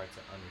 you start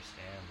to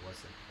understand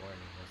what's important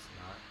and what's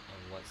not, and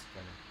what's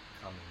going to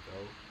come and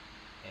go.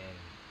 And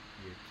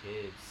your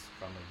kids,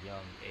 from a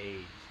young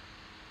age,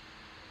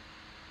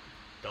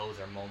 those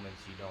are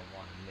moments you don't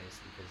want to miss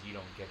because you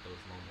don't get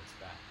those moments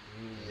back.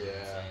 You know what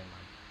I'm Yeah. saying?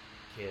 Like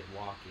kid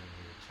walking,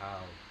 your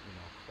child,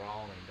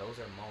 crawling. Those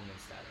are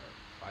moments that are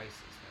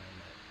priceless, man.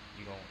 That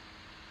you don't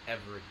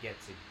ever get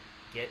to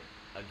get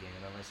again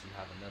unless you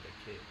have another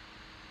kid.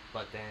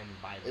 But then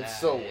by that,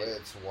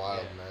 it's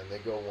wild, yeah. man. They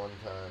go one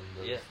time.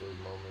 Those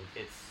moments.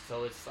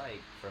 It's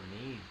like for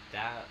me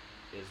that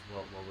is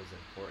what was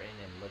important,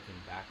 and looking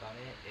back on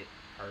it, it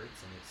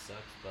hurts and it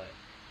sucks, but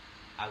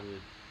I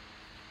would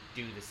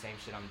do the same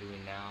shit I'm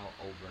doing now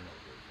over and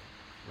over again.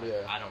 Like,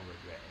 Yeah. I don't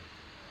regret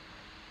anything. Man.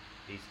 Like,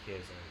 these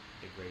kids are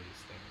the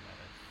greatest thing that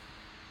have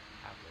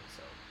happened.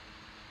 So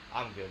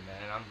I'm good,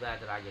 man, and I'm glad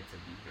that I get to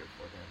be here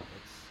for them.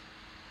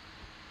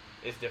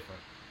 It's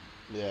different.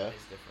 Yeah.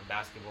 It's different.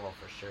 Basketball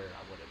for sure.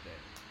 I would have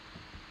been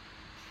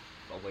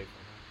away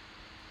from them.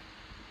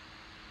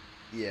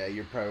 Yeah,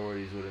 your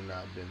priorities would have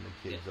not been the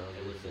kids. Yeah,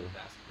 it would have obviously. been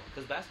basketball.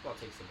 Because basketball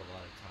takes up a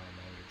lot of time,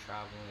 man. You're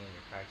traveling,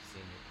 you're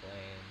practicing, you're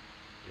playing,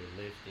 you're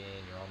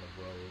lifting, you're on the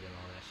road and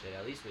all that shit.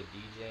 At least with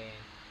DJing,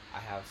 I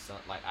have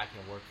I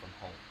can work from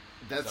home.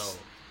 That's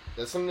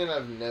something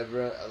I've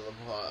never.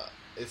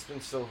 It's been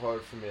so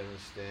hard for me to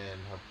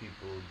understand how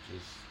people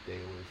just stay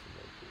away from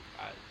their kids.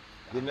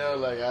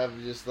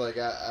 I've just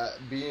I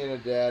being a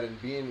dad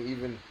and being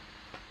even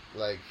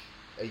like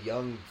a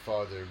young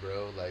father,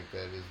 bro. Like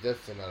that is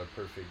definitely not a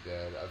perfect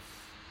dad.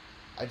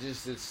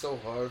 It's so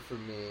hard for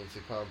me to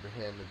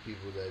comprehend the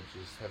people that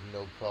just have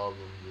no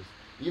problem. Just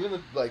even the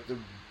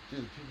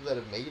people that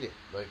have made it,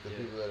 like the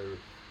people that are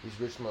these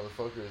rich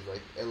motherfuckers.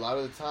 Like a lot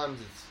of the times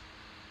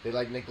they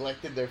like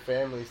neglected their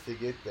families to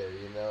get there,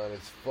 and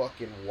it's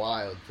fucking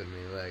wild to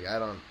me. Like I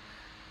don't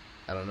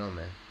know,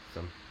 man.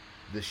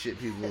 The shit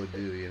people would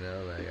do,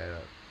 like I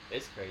don't.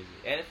 It's crazy.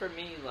 And for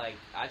me, like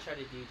I try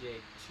to DJ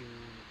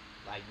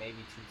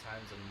maybe 2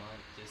 times a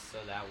month, just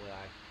so that way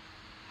I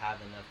have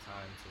enough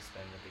time to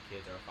spend with the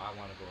kids, or if I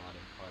want to go out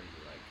and party,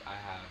 like I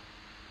have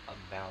a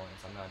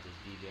balance. I'm not just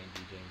DJing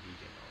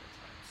all the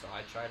time. So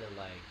I try to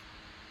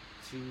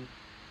 2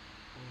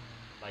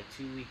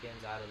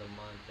 weekends out of the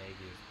month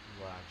maybe is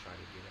where I try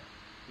to get at.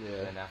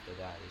 Yeah. And then after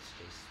that, it's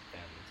just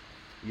family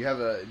time.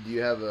 Do you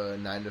have a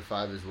 9 to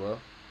 5 as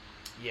well?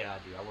 Yeah,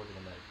 I do. I work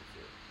in the medical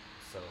field.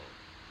 So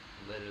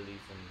literally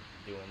from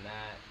doing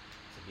that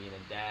to being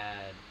a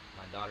dad,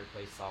 my daughter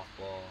plays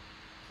softball,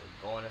 so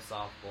going to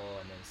softball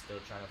and then still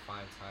trying to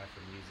find time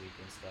for music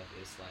and stuff.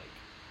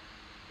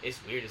 It's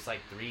weird. It's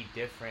like 3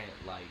 different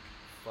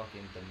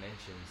fucking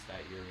dimensions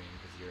that you're in,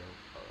 because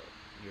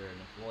you're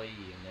an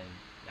employee, and then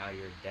now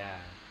you're a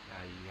dad.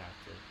 Now you have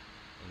to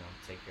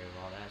take care of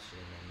all that shit,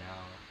 and then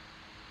now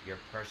your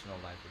personal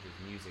life, which is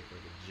music or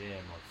the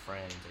gym or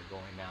friends or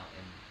going out,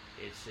 and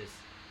it's just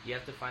you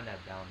have to find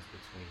that balance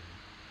between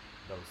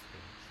those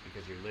things,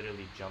 because you're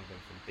literally jumping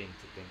from thing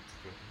to thing to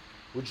thing.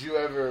 Would you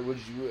ever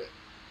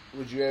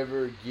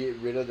get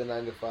rid of the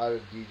 9 to 5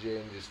 if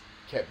DJ just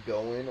kept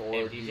going, or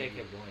if DJ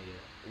kept going?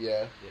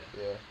 Yeah.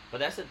 But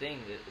that's the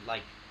thing.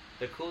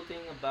 The cool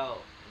thing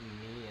about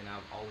me, and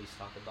I've always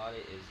talked about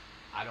it, is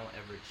I don't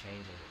ever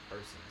change as a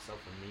person. So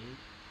for me,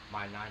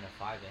 my 9 to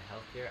 5 in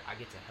healthcare, I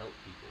get to help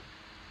people.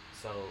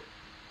 So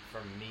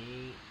for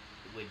me,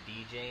 with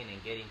DJing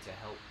and getting to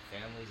help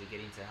families and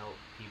getting to help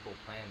people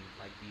plan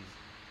these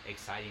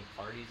exciting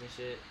parties and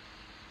shit,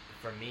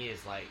 for me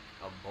is a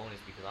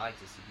bonus, because I like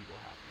to see people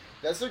happy.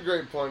 That's a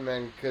great point,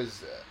 man,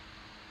 because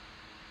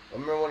I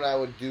remember when I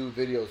would do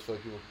videos for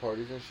people's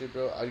parties and shit,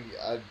 bro.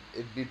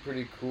 It'd be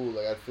pretty cool.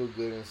 Like I'd feel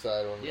good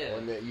inside when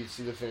you'd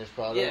see the finished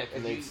product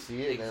and they'd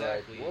see it,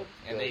 exactly. And they're like,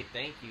 "What?" And they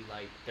thank you.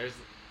 There's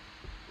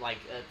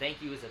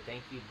thank you is a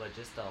thank you, but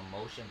just the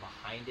emotion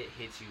behind it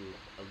hits you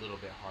a little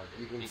bit harder.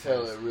 You can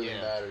tell it really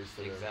matters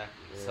to them.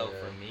 Exactly. Yeah, so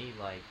for me,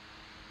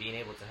 being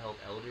able to help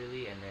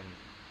elderly and then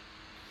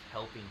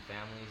helping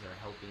families or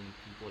helping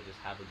people just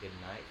have a good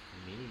night, for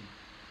me,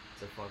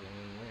 it's a fucking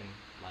win-win.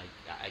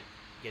 I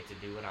get to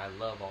do what I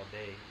love all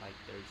day.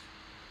 There's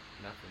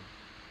nothing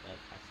that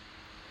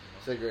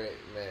It's a great,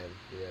 man.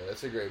 Yeah,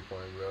 that's a great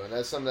point, bro. And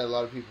that's something that a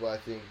lot of people, I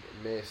think,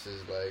 miss,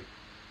 is they're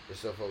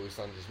so focused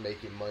on just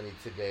making money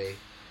today,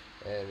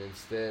 and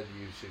instead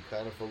you should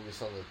kind of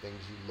focus on the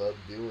things you love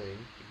doing.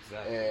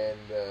 Exactly.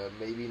 And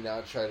maybe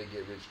not try to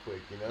get rich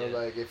quick.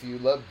 If you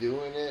love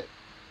doing it,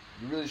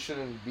 you really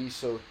shouldn't be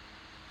so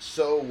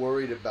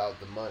worried about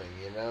the money.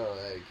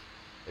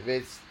 If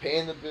it's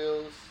paying the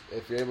bills,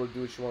 if you're able to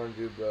do what you want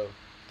to do, bro, you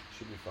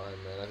should be fine,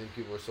 man. I think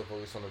people are so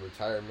focused on the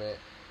retirement,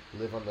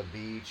 live on the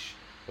beach,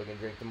 fucking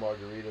drink the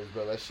margaritas,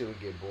 bro. That shit would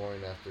get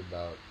boring after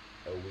about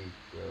a week,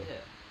 bro.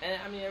 Yeah.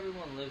 And I mean,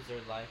 everyone lives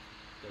their life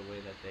the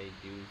way that they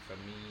do. For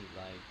me,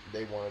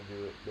 they want to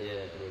do it. They do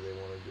it the way they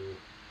want to do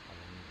it. I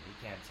mean, you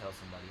can't tell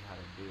somebody how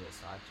to do it,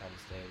 so I try to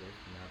stay away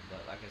from that.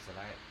 But like I said,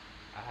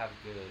 I have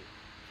good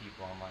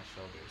people on my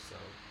shoulders, so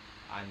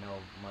I know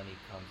money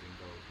comes and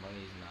goes.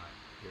 Money's not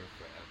here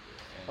forever.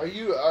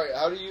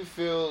 How do you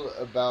feel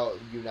about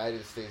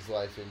United States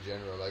life in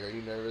general? Are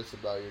you nervous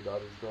about your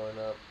daughters growing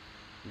up?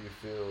 What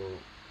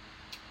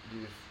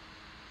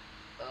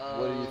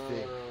do you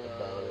think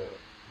about it?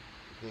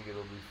 You think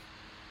it'll be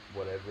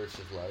whatever. It's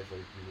just life.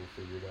 Like people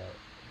figure it out.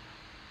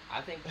 I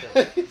think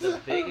the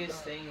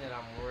biggest thing that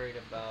I'm worried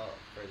about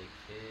for the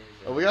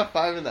kids. Oh, we got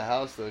 5 in the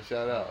house though.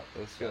 Shout out.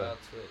 Let's Shout go. out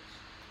Twitch.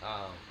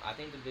 I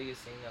think the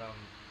biggest thing that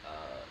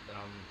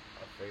I'm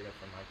afraid of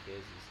for my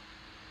kids is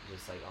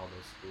just like all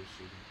those school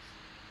shootings.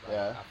 Like,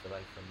 Yeah. I feel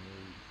like for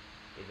me,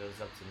 if it was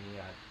up to me,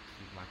 I'd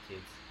keep my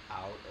kids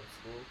out of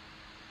school.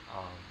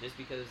 Just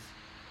because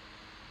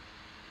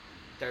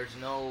there's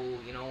no,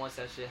 once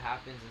that shit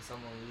happens and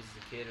someone loses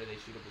a kid or they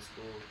shoot up a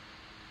school,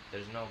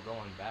 there's no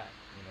going back.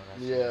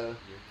 That's Yeah.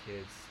 your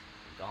kid's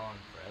gone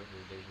forever.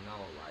 There's no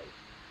like,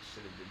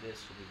 should have did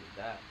this, should have did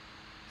that.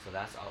 So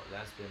that's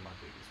been my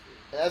biggest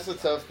fear. That's the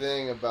tough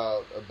thing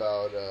about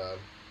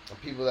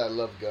people that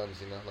love guns.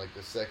 Like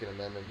the Second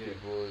Amendment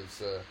people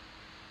is.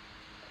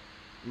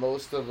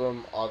 Most of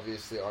them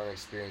obviously aren't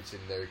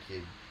experiencing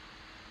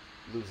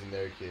losing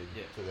their kid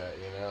to that.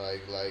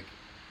 Like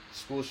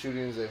school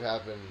shootings, they've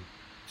happened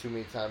too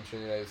many times here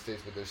in the United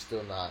States, but they're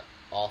still not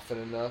often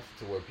enough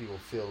to where people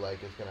feel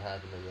like it's gonna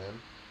happen to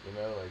them.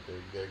 Like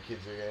their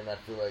kids are getting. I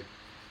feel like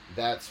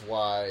that's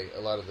why a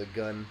lot of the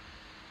gun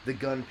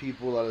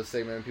people, a lot of the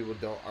Second Amendment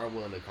people aren't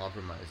willing to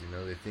compromise.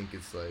 They think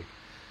it's like.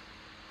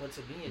 But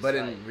to me, it's but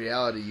like, in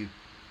reality,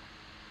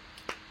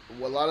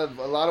 a lot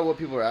of what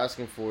people are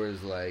asking for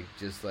is like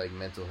just like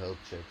mental health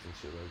checks and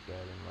shit like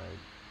that, and like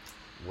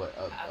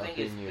I think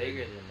it's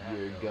bigger than that.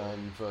 Your though.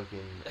 gun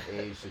fucking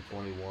age to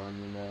 21.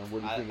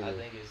 What do you think? I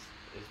think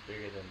it's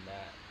bigger than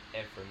that.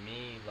 And for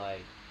me,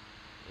 like,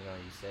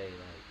 you say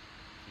like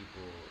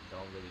people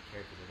don't really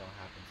care because it don't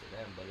happen to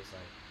them, but it's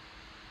like,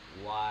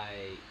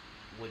 why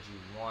would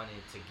you want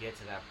it to get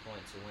to that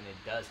point to when it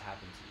does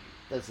happen to you?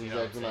 That's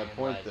exactly my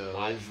point, like,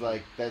 though. Is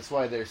like that's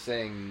why they're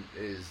saying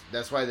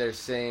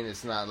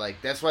it's not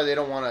like that's why they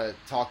don't want to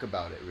talk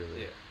about it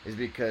really. Is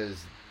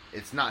because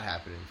it's not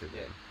happening to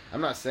them.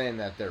 I'm not saying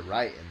that they're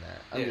right in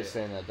that. I'm just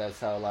saying that that's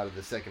how a lot of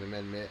the Second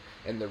Amendment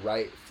and the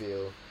right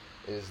feel,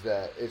 is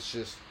that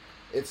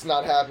it's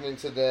not happening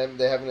to them.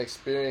 They haven't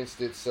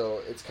experienced it,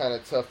 so it's kind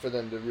of tough for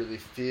them to really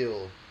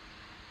feel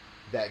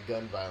that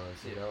gun violence,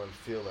 and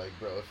feel like,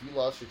 bro, if you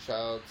lost your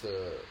child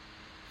to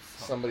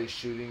somebody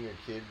shooting your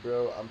kid,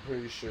 bro, I'm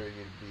pretty sure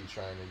you'd be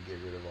trying to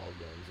get rid of all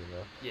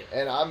guns, Yeah.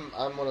 And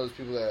I'm one of those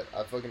people that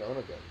I fucking own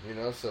a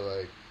gun, so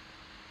like,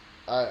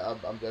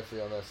 I'm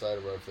definitely on that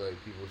side where I feel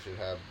like people should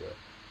have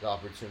the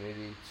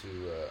opportunity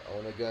to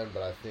own a gun,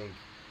 but I think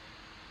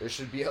there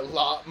should be a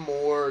lot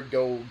more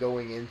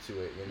going into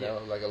it,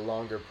 like a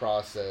longer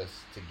process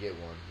to get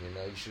one,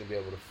 you shouldn't be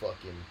able to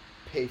fucking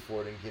pay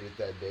for it and get it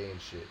that day and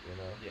shit,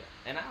 Yeah,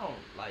 and I don't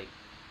like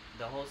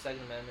the whole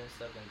Second Amendment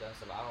stuff and gun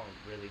stuff. I don't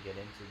really get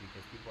into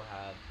because people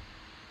have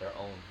their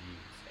own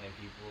views, and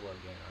people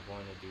again are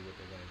going to do what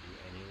they're going to do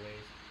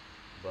anyways.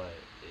 But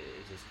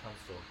it just comes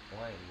to a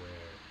point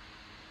where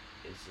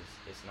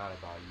it's not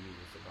about you;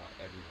 it's about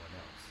everyone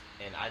else.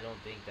 And I don't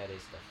think that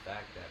it's the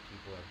fact that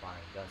people are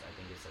buying guns. I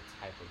think it's the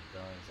type of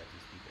guns that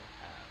these people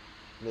have.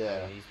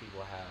 Yeah, these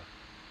people have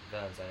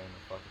guns that are in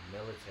the fucking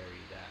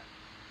military that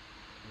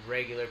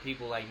regular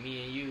people like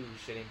me and you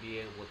shouldn't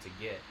be able to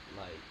get.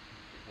 Like,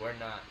 we're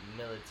not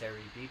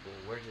military people.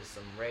 We're just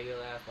some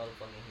regular ass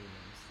motherfucking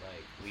humans.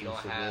 Like, we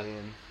don't have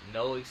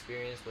no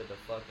experience with a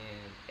fucking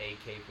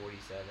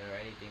AK-47 or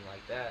anything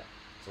like that.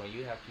 So when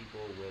you have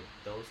people with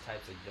those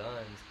types of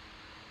guns,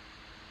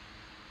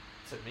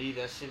 to me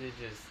that shit is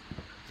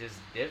just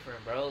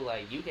different, bro.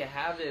 Like, you can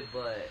have it,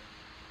 but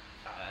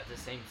at the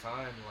same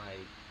time,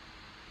 like,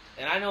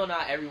 and I know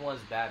not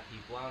everyone's bad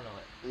people. I don't know.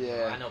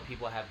 Yeah. I know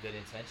people have good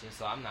intentions,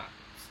 so I'm not.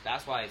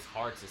 That's why it's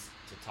hard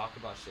to talk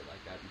about shit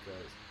like that,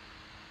 because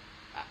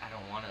I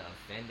don't want to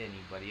offend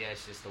anybody. Yeah,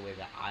 it's just the way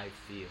that I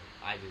feel.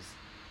 I just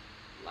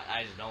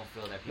don't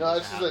feel that people. No,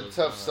 it's should just have a those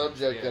tough guns.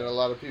 subject, and a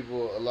lot of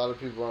people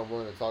aren't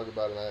willing to talk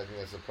about it. And I think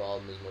that's the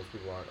problem. Is most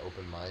people aren't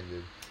open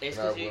minded. It's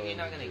because you're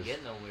not gonna get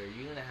nowhere.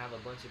 You're gonna have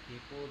a bunch of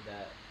people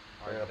that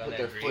are gonna put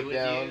their agree foot with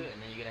down. you,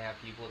 and then you're gonna have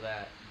people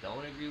that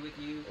don't agree with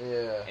you.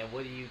 Yeah. And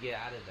what do you get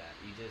out of that?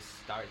 You just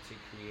start to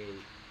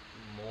create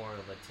more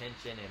of a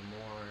tension and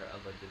more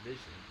of a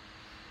division.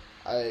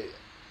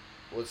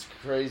 What's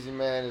crazy,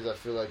 man, is I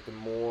feel like the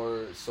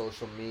more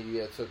social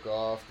media took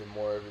off, the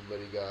more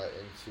everybody got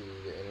into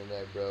the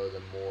internet, bro, the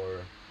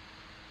more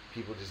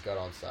people just got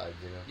on sides,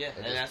 Yeah,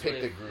 and and just that's what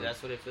picked a group.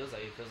 That's what it feels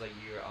like. It feels like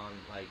you're on,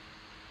 like,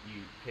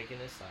 you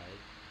picking a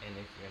side, and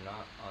if you're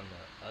not on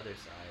the other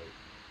side,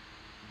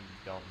 you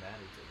don't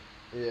matter to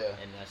them. Yeah.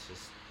 And that's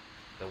just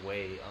the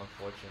way,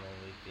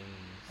 unfortunately,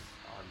 things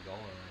are going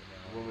right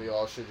now. When we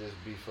all should just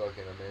be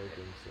fucking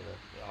Americans,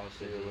 We all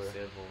should be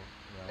civil.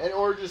 And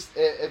or just,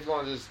 if you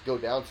want to just go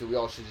down to, we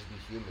all should just be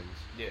humans.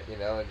 Yeah.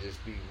 And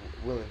just be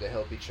willing to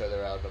help each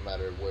other out, no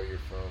matter where you're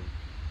from,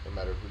 no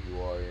matter who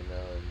you are,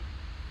 and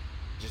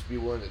just be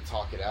willing to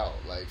talk it out.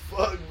 Like,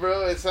 fuck,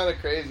 bro, it's kind of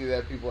crazy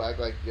that people act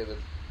like the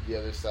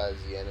other side's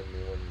the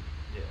enemy when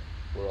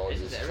we're all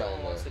just trying to.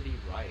 Everyone wants to be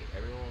right.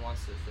 Everyone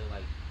wants to feel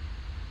like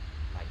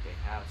they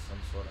have some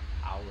sort of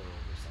power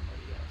over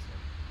somebody else.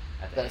 And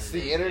That's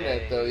the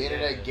internet, though. The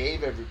internet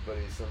gave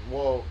everybody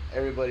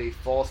everybody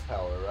false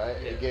power, right?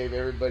 Yeah. It gave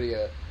everybody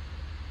a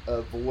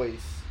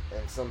voice,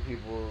 and some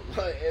people,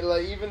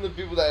 like even the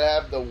people that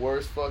have the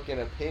worst fucking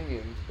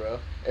opinions, bro.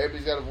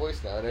 Everybody's got a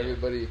voice now, and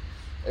everybody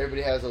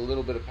has a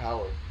little bit of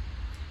power.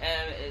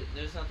 And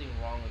there's nothing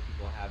wrong with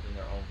people having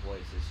their own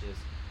voice. It's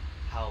just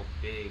how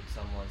big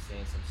someone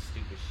saying some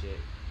stupid shit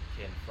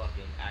can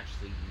fucking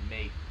actually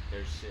make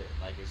their shit.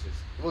 Like, it's just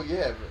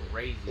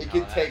crazy. It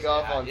can take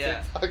off on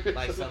TikTok. TikTok or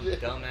like some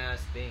shit. dumbass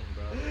thing,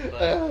 bro.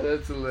 But,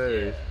 that's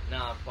hilarious. Yeah,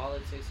 nah,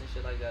 politics and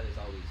shit like that is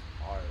always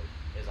hard.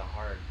 It's a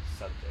hard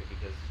subject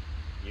because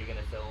you're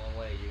gonna feel one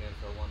way, you're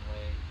gonna feel one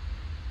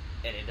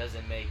way, and it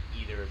doesn't make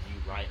either of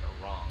you right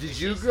or wrong. Did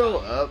you grow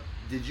up?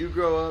 Did you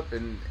grow up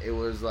and it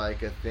was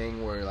like a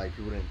thing where like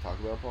people didn't talk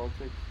about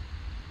politics?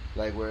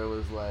 Like where it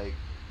was like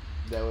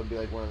that would be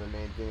like one of the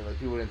main things. Like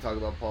people didn't talk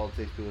about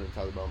politics, people didn't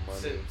talk about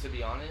money. To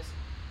be honest,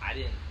 I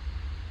didn't.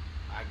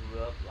 I grew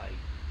up like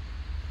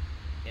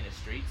in the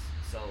streets,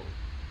 so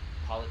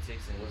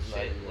politics and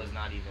shit was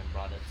not even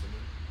brought up to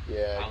me.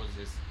 Yeah. I was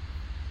just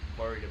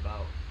worried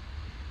about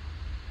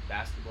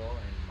basketball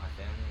and my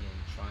family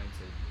and trying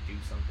to do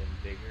something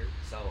bigger.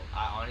 So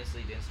I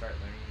honestly didn't start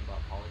learning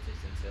about politics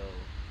until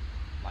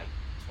like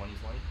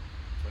 2020,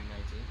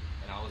 2019,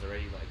 and I was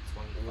already like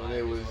 25. When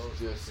it was old,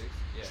 just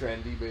 26.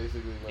 trendy,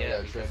 basically.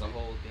 Yeah, because the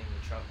whole thing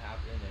with Trump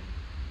happened and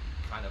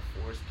kind of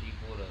forced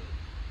people to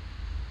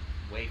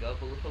wake up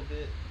a little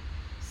bit.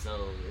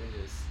 So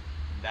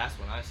that's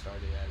when I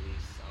started, at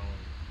least.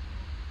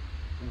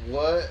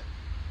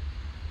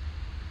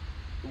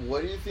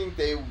 What do you think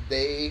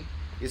they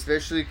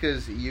especially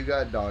because you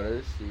got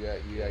daughters, you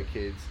got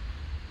kids.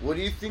 What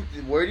do you think?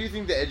 Where do you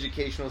think the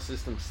educational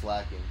system's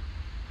slacking?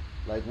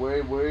 Like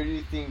where do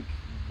you think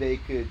they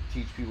could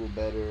teach people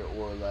better,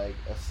 or like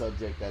a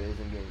subject that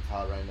isn't getting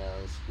taught right now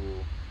in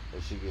school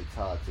that should get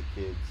taught to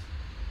kids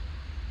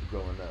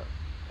growing up?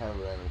 Kind of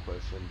a random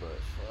question, but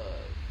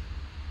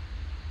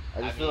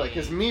I feel like,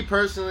 because me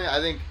personally, I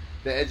think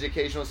the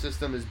educational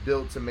system is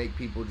built to make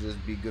people just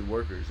be good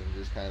workers and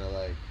just kind of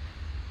like,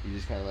 you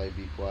just kind of like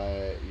be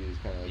quiet, you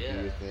just kind of like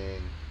do your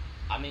thing.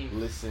 I mean,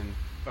 listen.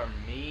 For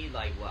me,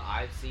 like what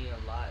I've seen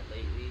a lot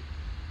lately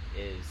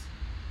is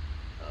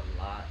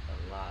a lot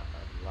of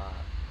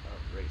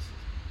racism.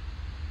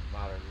 A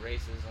lot of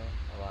racism,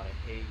 a lot of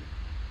hate,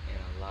 and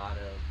a lot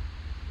of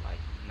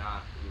like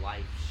not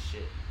life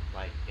shit,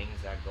 like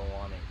things that go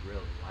on in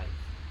real life.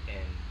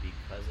 And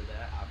because of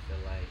that, I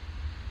feel like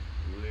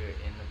we're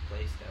in the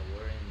place that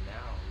we're in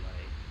now.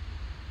 Like,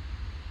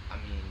 I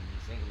mean, you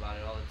think about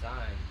it all the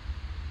time.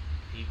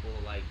 People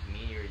like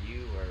me or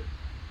you are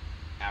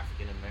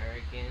African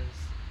Americans,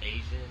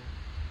 Asian.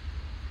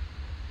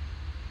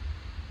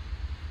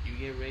 You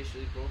get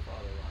racially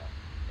profiled a lot.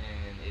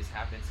 And it's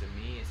happened to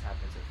me, it's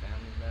happened to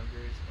family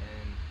members,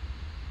 and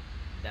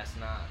that's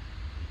not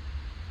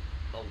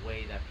a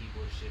way that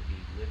people should be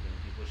living.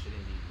 People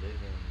shouldn't be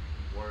living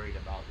worried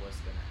about what's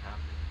going to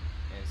happen.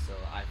 And so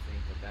I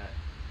think that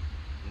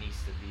needs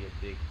to be a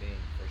big thing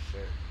for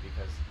sure,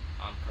 because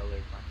I'm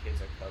colored, my kids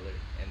are colored,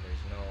 and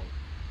there's no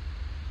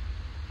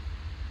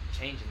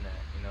changing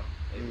that, you know?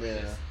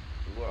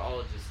 We're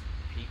all just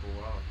people,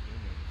 we're all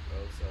humans, bro.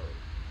 So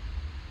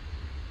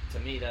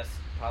to me, that's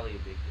probably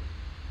a big thing,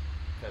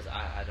 because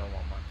I don't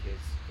want my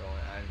kids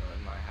growing, I know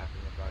it might happen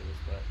regardless,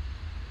 but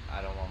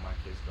I don't want my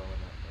kids growing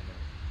up in a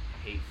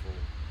hateful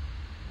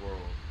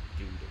world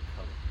due to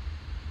color.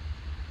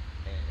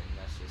 And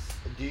that's just...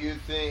 Do you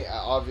think,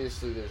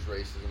 obviously there's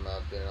racism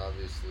out there, and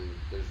obviously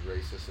there's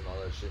racists and all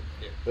that shit,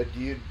 but do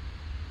you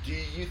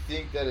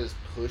think that is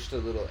pushed a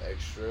little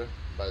extra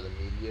by the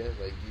media?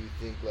 Like, do you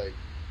think, like,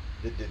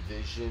 the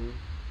division,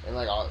 and,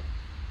 like,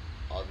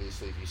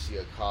 obviously if you see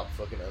a cop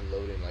fucking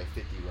unloading, like,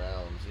 50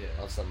 rounds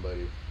on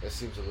somebody, that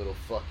seems a little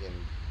fucking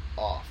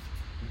off.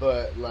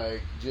 But,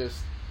 like,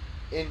 just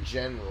in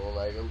general,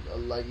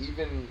 like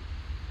even...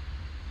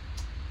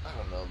 I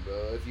don't know,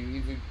 bro. If you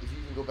even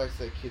go back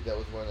to that kid that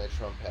was wearing that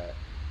Trump hat,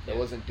 that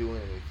wasn't doing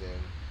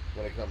anything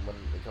when it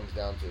comes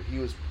down to it. He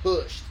was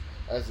pushed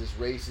as this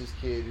racist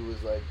kid who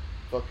was like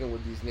fucking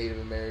with these Native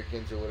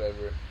Americans or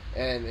whatever,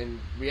 and in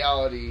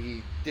reality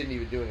he didn't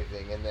even do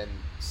anything. And then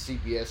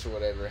CBS or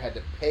whatever had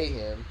to pay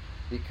him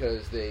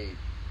because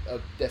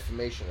of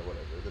defamation or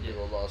whatever, the big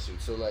old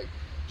lawsuit. So like,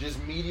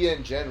 just media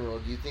in general,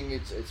 do you think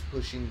it's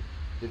pushing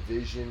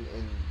division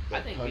in the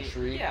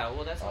country?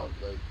 Well, that's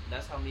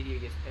how media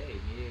gets paid.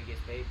 Media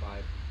gets paid by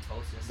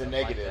posting stuff the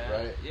negative, like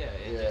that. right?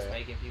 Yeah, and just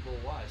making people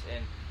watch.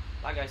 And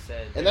like I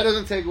said, and that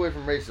doesn't take away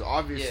from racism.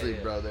 Obviously,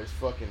 bro, there's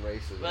fucking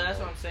racism. But that's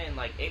what I'm saying.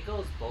 Like, it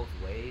goes both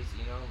ways,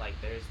 you know. Like,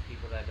 there's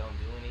people that don't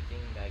do anything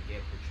that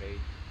get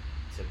portrayed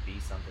to be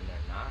something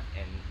they're not,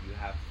 and you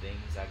have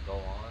things that go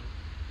on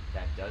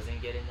that doesn't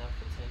get enough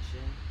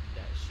attention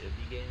that should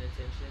be getting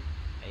attention.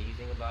 And you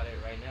think about it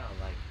right now,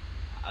 like,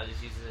 I'll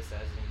just use this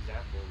as an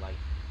example, like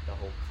the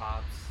whole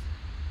cops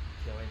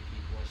killing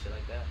people and shit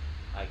like that.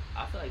 Like,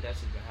 I feel like that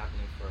shit's been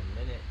happening for a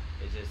minute.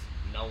 It's just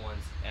no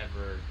one's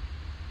ever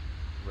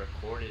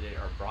recorded it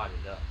or brought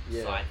it up.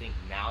 So I think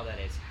now that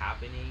it's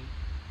happening,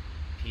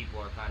 people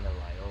are kind of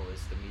like, oh,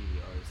 it's the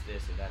media or it's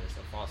this or that. It's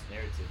a false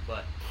narrative.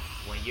 But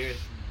when you're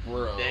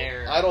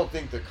there, I don't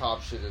think the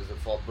cop shit is at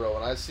fault, bro.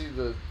 When I see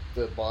the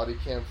body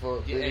cam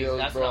videos,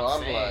 that's bro, what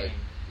I'm I'm saying.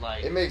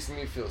 like, it makes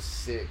me feel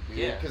sick, dude.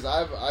 Yeah. Because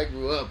I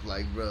grew up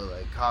like, bro,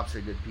 like cops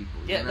are good people.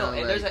 Yeah, you know? no,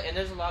 and like,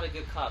 there's a lot of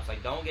good cops.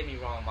 Like, don't get me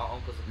wrong, my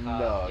uncle's a cop.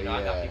 No, you know,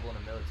 I got yeah. people in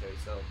the military,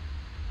 so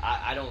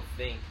I don't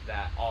think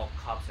that all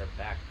cops are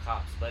bad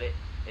cops. But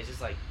it's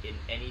just like in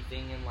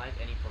anything in life,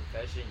 any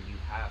profession, you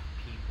have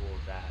people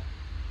that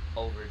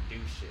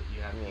overdo shit.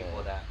 You have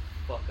people that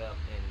fuck up,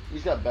 and you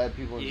just got bad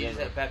people in you general.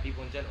 just have bad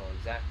people in general,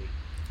 exactly.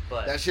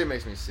 But that shit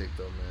makes me sick,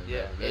 though, man.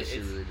 yeah, that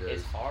shit really does.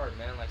 It's hard,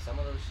 man. Like some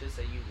of those shits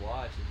that you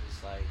watch is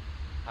just like,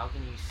 how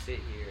can you sit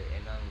here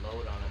and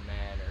unload on a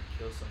man or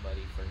kill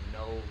somebody for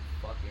no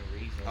fucking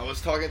reason? I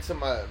was talking to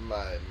my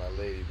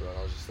lady, bro, and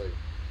I was just like,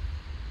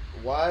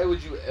 why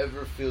would you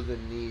ever feel the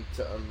need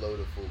to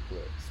unload a full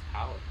clip? It's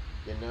power.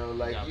 You know,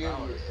 like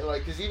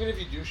like, because even if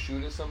you do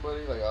shoot at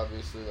somebody, like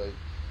obviously, like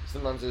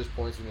sometimes there's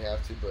points when you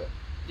have to, but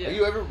are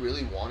you ever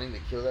really wanting to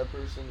kill that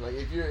person? Like,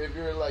 if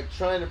you're like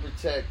trying to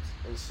protect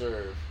and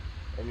serve,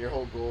 and your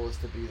whole goal is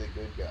to be the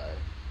good guy,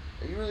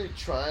 are you really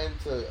trying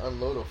to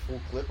unload a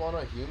full clip on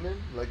a human?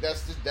 Like,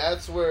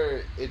 that's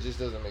where it just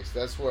doesn't make sense.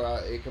 That's where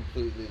it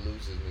completely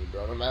loses me,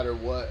 bro. No matter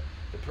what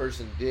the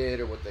person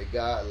did or what they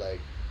got, like,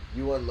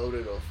 you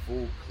unloaded a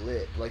full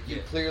clip. Like,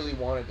 you clearly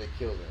wanted to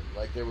kill them.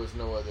 Like, there was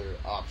no other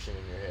option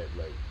in your head.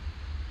 Like,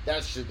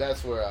 that's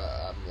where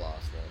I'm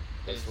lost, man.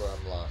 That's where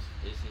I'm lost.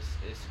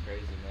 It's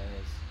crazy, man.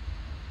 It's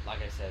like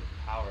I said,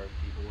 power.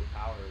 People with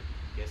power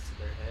gets to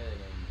their head,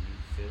 and you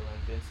feel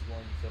invincible,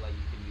 and you feel like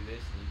you can do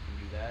this and you can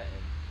do that,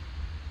 and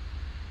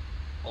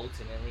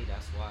ultimately,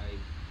 that's why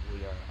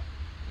we are,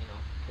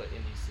 put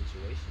in these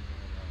situations.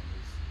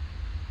 It's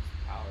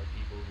power.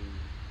 People who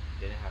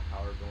didn't have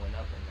power growing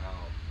up are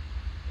now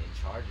in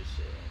charge of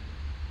shit, and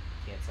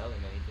you can't tell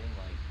them anything.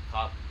 Like,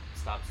 cop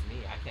stops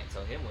me, I can't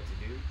tell him what to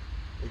do.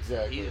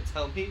 Exactly. He would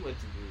tell me what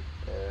to do.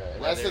 Yeah,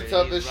 and that's the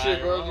toughest shit,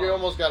 bro. You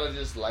almost gotta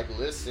just like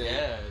listen.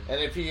 Yeah. And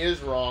if he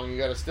is wrong, you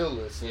gotta still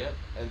listen. Yep.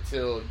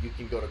 Until you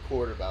can go to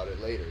court about it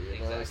later.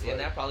 You know? Exactly. And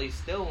that probably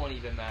still won't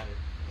even matter.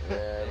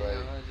 Yeah,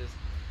 like,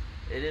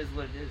 it is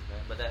what it is,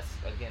 man. But that's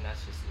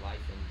just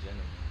life in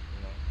general.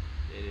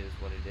 It is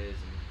what it is,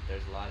 and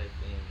there's a lot of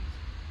things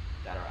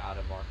that are out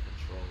of our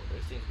control.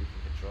 There's things we can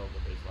control,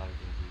 but there's a lot of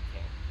things we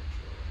can't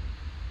control. And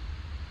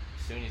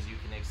as soon as you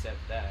can accept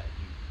that,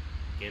 you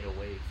get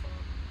away from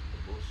the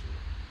bullshit.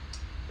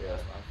 Yeah.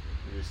 That's what I feel.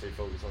 You just stay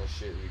focused on the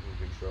shit you can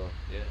control.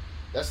 Yeah.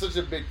 That's such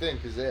a big thing,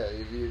 because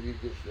if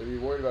you're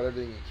worried about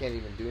everything you can't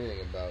even do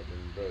anything about, then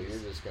bro,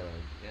 you're just gonna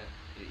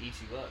it eats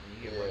you up, and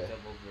you get worked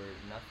up over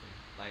nothing.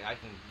 Like, I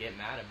can get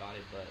mad about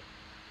it, but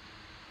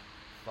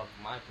fuck,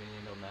 my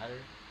opinion don't matter.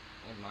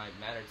 It might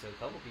matter to a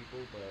couple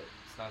people, but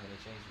it's not gonna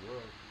change the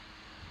world.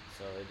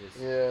 So it just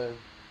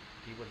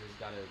people just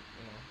gotta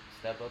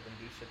step up and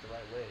do shit the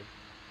right way.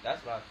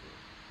 That's what I feel.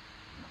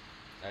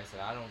 Like I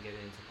said, I don't get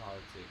into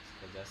politics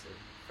because that's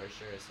for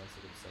sure a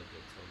sensitive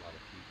subject to a lot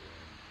of people,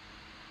 and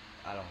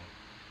I don't.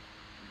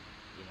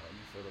 You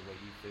feel the way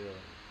you feel,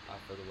 and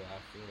I feel the way I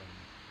feel, and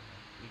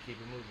we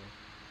keep it moving.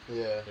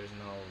 Yeah. There's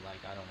no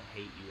I don't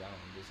hate you, I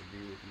don't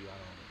disagree with you,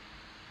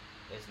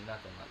 it's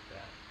nothing like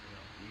that.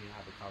 We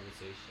have a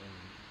conversation,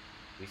 and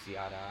we see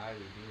eye to eye,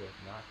 we do. If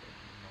not, then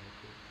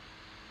cool.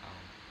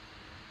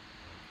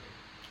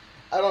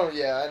 I don't.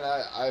 Yeah,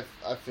 and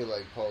I feel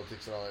like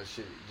politics and all that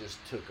shit just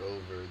took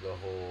over the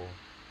whole.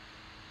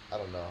 I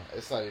don't know.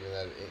 It's not even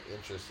that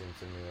interesting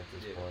to me at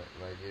this point.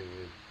 Like,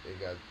 it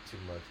got too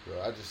much,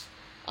 bro.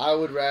 I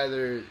would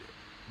rather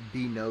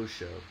be no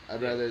show.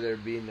 I'd rather there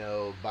be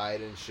no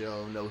Biden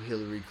show, no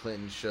Hillary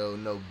Clinton show,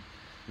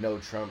 no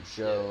Trump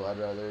show. I'd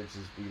rather it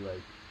just be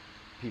like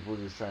people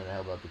just trying to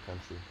help out the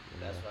country.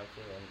 That's what I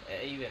feel.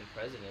 And even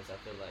presidents, I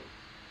feel like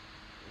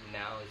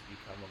now it's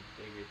become a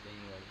bigger thing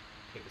when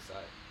pick a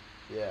side.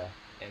 Yeah.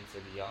 And to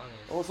be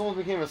honest, well, it's almost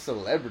became a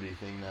celebrity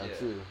thing now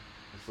too.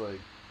 It's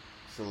like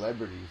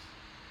celebrities.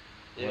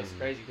 Yeah, it's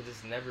crazy because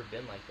it's never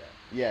been like that.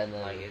 Yeah, no.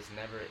 Like, it's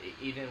never,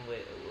 even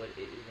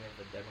even if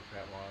a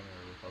Democrat won or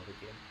a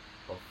Republican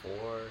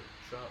before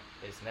Trump,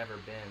 it's never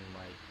been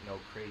like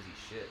no crazy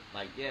shit.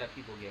 Like, yeah,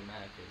 people get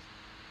mad because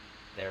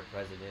their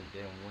president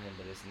didn't win,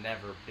 but it's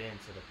never been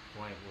to the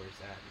point where it's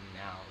at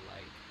now.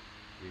 Like,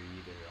 you're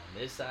either on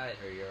this side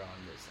or you're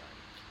on this side.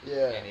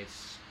 Yeah. And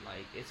it's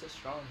like, it's a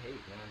strong hate,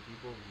 man.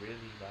 People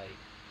really like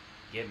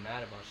get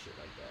mad about shit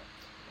like that.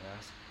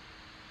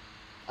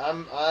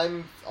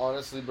 I'm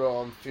honestly, bro,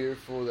 I'm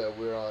fearful that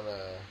we're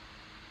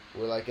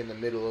like in the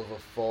middle of a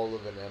fall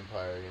of an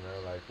empire,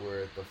 like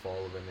we're at the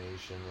fall of a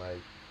nation.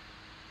 Like,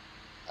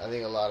 I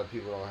think a lot of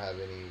people don't have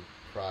any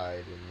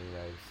pride in the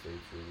United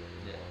States really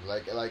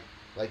anymore.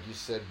 Like you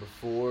said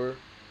before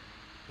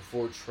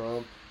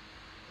Trump,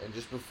 and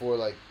just before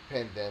like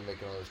pandemic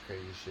and all this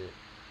crazy shit,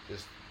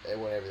 just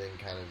when everything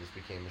kind of just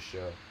became a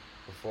show.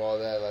 Before all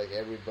that, like,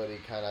 everybody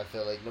kind of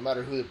felt like no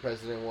matter who the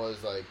president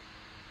was, like,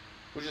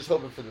 we're just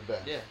hoping for the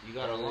best. Yeah, you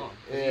got along.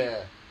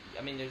 Yeah.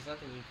 I mean, there's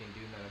nothing you can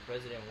do, man. A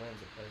president wins.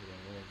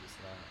 It's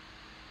not.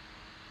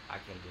 I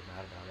can't get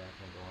mad about it. I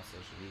can't go on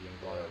social media and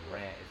go on a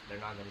rant. If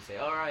they're not gonna say,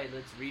 all right,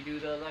 let's redo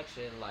the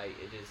election. Like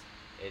it is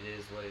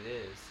what it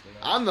is. You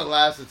know? I'm the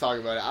last to talk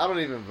about it. I don't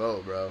even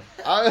vote, bro.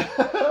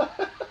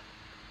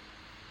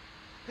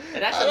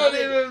 And that's I don't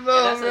even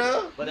vote,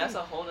 bro. But that's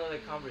a whole other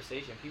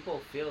conversation.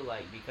 People feel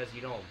like because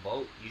you don't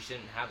vote, you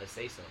shouldn't have a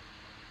say so.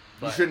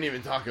 You shouldn't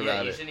even talk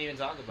about it. You shouldn't even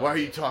talk about it. Why are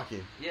you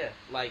talking? Yeah,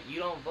 like you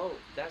don't vote.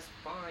 That's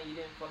fine. You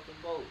didn't fucking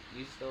vote.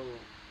 You still,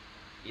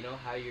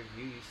 have your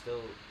view. You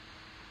still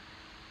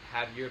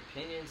have your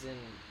opinions, and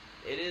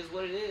it is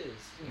what it is.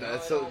 It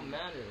don't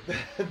matter.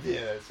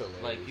 Yeah, that's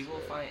hilarious. Like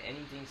people find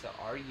anything to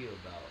argue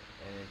about,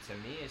 and to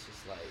me, it's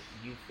just like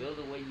you feel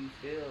the way you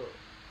feel.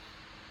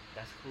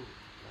 That's cool.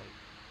 Like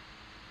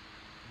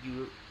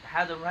you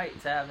have the right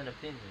to have an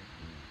opinion,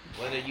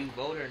 whether you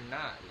vote or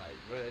not. Like,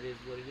 bro, it is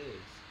what it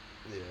is.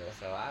 Yeah.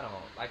 So I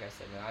don't, like I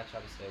said, man, I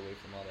try to stay away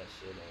from all that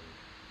shit and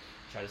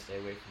try to stay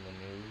away from the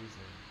news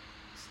and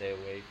stay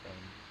away from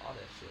all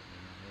that shit,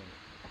 man. I mean,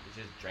 it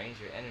just drains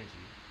your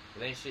energy.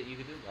 There ain't shit you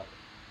can do about it.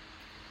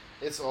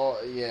 It's all,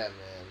 yeah,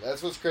 man.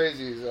 That's what's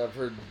crazy is I've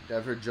heard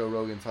Joe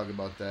Rogan talk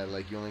about that.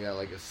 Like you only got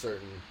like a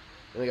certain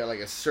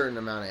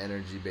amount of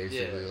energy,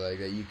 basically, like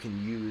that you can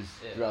use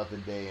throughout the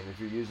day. And if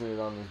you're using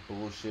it on this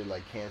bullshit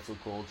like cancel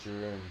culture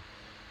and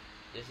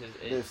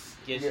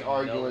you're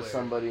arguing with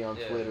somebody on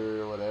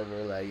Twitter or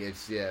whatever, like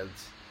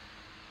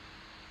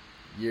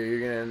you're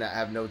gonna not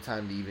have no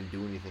time to even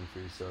do anything for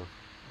yourself.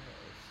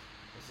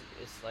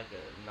 Yeah, it's like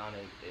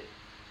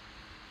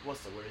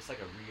what's the word? It's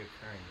like a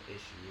reoccurring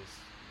issue. It's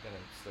gonna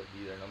still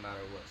be there no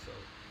matter what. So,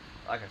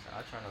 like I said,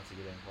 I try not to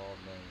get involved,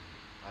 man.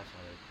 I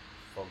try to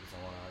focus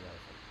on what I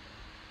gotta focus on.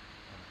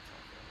 I'm not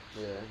talking about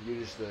that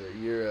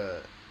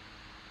shit.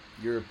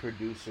 You're a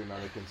producer, not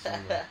a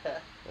consumer.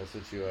 That's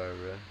what you are,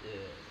 bro.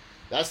 Yeah.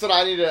 That's what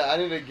I need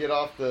to get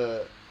off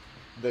the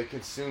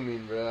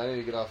consuming, bro. I need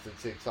to get off the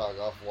TikTok,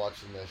 off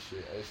watching that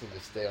shit. I just need to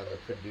stay on the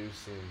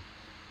producing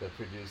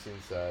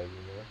side,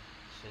 you know.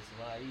 Shit's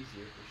a lot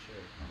easier for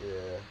sure.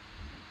 Yeah.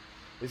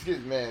 It's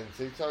good, man.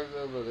 TikTok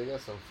though, bro. They got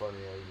some funny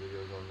ass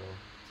videos on there.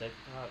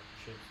 TikTok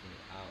trips me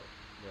out,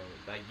 bro.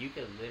 Like you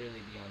could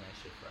literally be on that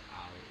shit for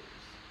hours.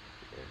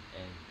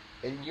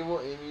 Yeah. And you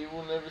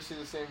will never see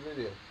the same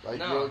video. Like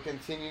No. you'll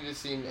continue to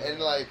see, and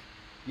like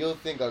you'll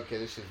think, okay,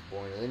 this shit's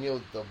boring, and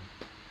then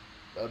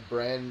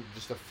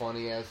just a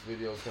funny ass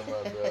video come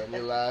up, bro, and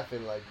you're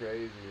laughing like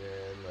crazy,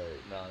 man.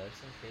 Like no, there's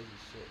some crazy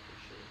shit for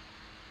sure.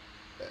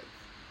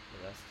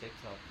 That's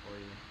TikTok for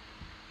you.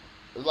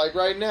 Like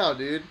right now,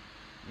 dude.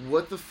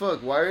 What the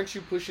fuck? Why aren't you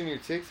pushing your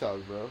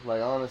TikTok, bro?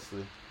 Like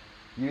honestly,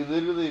 you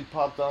literally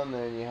popped on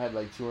there and you had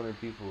like 200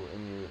 people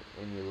in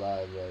your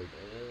live. Like,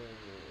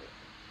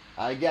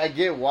 I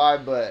get why,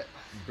 but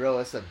bro,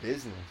 it's a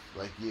business.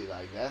 Like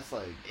that's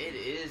like it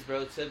is,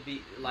 bro. To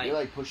be like you're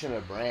like pushing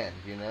a brand,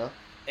 you know.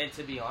 And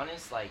to be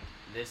honest, like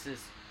this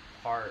is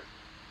part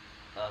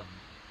of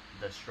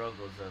the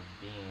struggles of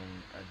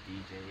being a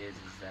DJ is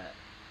that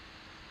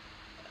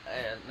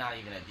not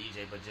even a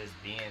DJ, but just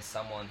being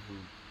someone who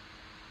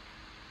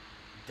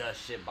does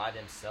shit by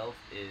themselves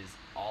is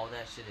all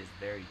that shit is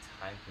very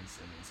time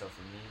consuming. So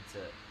for me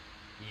to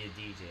be a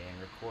DJ and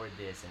record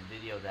this and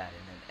video that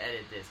and then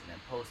edit this and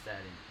then post that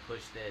and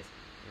push this,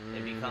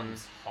 it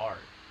becomes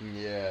hard.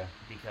 Yeah.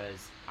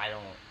 Because I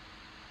don't,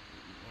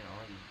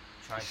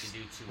 trying to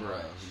do too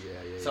much. Yeah.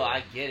 So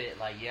I get it.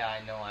 Like, yeah,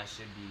 I know I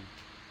should be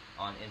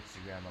on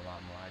Instagram a lot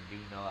more. I do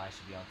know I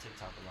should be on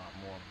TikTok a lot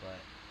more. But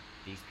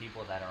these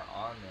people that are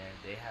on there,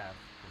 they have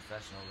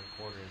professional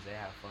recorders. They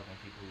have fucking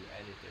people who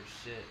edit their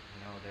shit.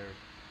 They're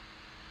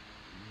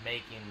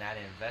making that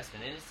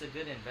investment. And it's a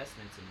good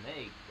investment to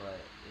make, but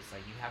it's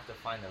like you have to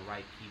find the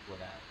right people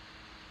that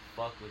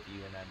fuck with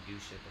you and that do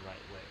shit the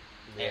right way.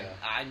 Yeah.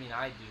 And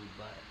I do,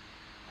 but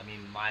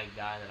my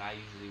guy that I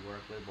usually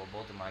work with, well,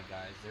 both of my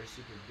guys, they're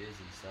super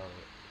busy, so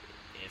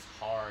it's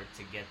hard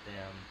to get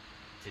them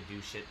to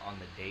do shit on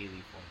the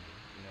daily for me.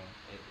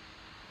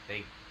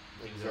 They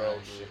do their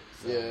own shit.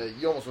 So yeah,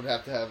 you almost would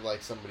have to have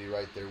like somebody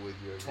right there with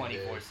you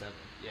 24/7.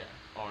 Yeah,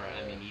 or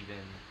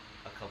even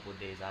a couple of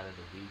days out of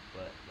the week.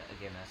 But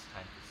again, that's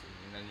time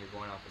consuming. And then you're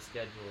going off of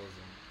schedules.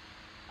 And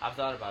I've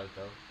thought about it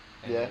though.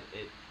 And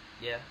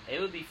it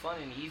would be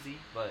fun and easy,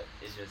 but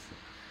it's just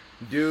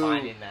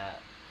finding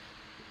that.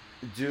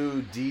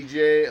 Do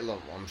DJ?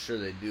 I'm sure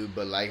they do,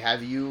 but like,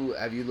 have you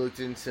looked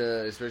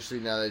into, especially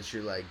now that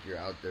you're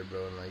out there,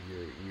 bro, and like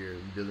you're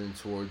building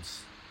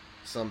towards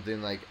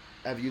something, like,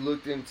 have you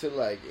looked into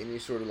like any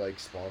sort of like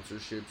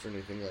sponsorships or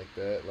anything like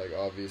that, like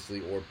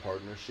obviously, or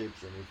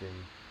partnerships or anything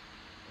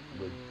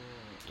with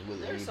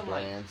there's any some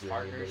brands like or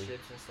partnerships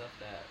anybody? and stuff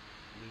that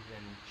we've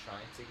been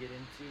trying to get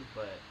into,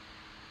 but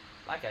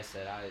like I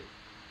said,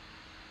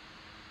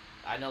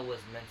 I know what's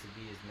meant to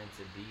be is meant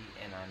to be,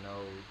 and I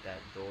know that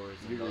doors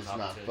and You're those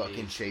just not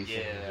fucking chasing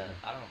anything.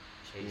 I don't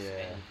chase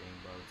anything,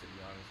 bro, to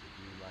be honest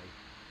with you. Like,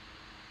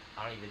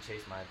 I don't even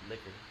chase my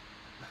liquor.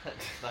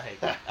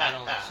 Like, I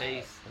don't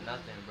chase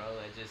nothing, bro.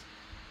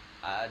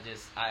 I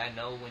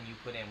know when you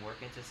put in work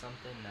into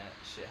something, that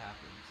shit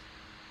happens.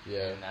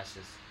 Yeah. And that's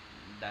just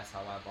that's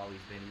how I've always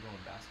been. Even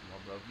with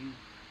basketball, bro. If you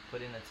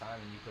put in the time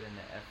and you put in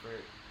the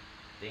effort,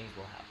 things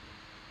will happen.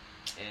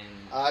 And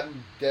I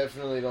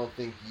definitely don't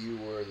think you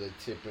were the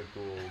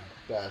typical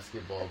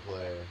basketball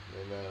player.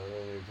 You know,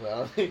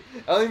 I don't think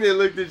they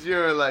looked at you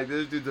and were like,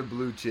 "This dude's a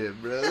blue chip,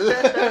 bro."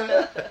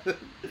 it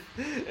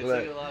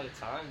took a lot of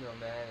time, though,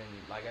 man.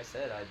 And like I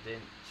said, I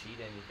didn't cheat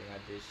anything.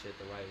 I did shit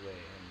the right way,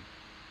 and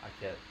I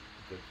kept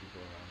good people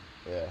around.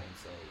 Yeah. And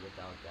so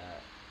without that,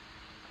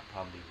 I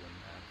probably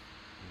wouldn't have,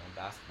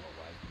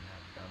 basketball-wise, wouldn't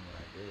have done what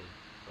I did.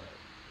 But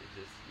it's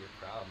just your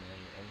crowd, man.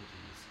 Your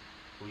energy is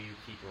who you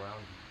keep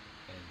around you.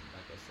 And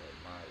like I said,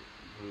 my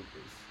group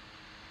is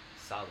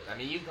solid. I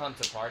mean, you come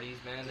to parties,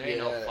 man. There ain't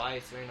no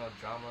fights. There ain't no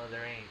drama.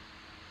 There ain't,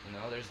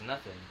 there's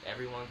nothing.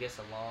 Everyone gets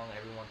along.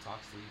 Everyone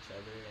talks to each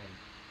other, and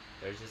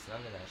there's just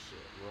none of that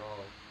shit. We're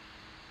all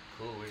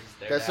cool. We're just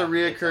there. That's a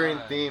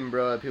reoccurring theme,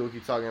 bro. That people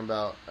keep talking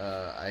about.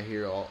 I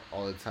hear all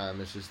the time.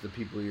 It's just the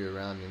people you're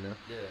around,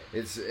 Yeah.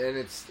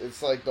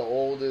 It's like the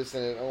oldest,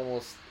 and it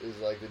almost is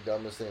like the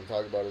dumbest thing to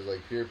talk about is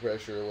like peer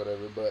pressure or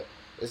whatever. But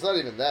it's not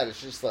even that.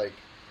 It's just like,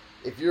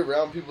 if you're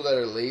around people that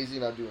are lazy,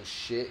 not doing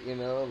shit,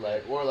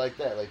 or like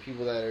that, like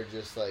people that are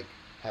just like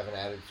have an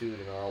attitude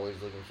and are always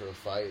looking for a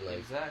fight,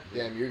 like,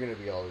 exactly. Damn, you're gonna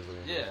be always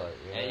looking for a fight.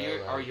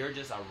 And you're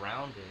just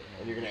around it,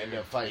 and you're gonna end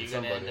up fighting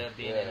somebody. You're gonna end up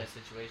being in a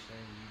situation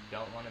you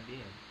don't want to be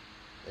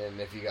in.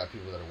 And if you got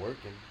people that are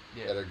working,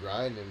 that are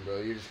grinding, bro,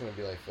 you're just gonna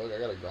be like, fuck,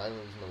 I gotta grind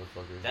with these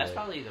motherfuckers. That's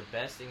probably the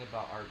best thing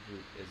about our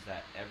group is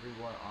that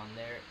everyone on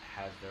there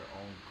has their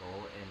own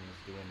goal and is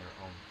doing their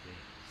own thing.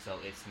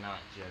 So it's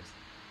not just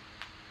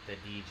the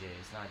DJ,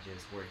 it's not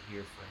just we're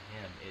here for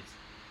him, it's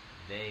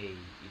they,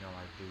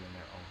 are doing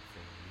their own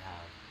thing. We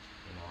have,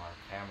 our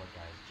camera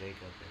guys,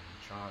 Jacob and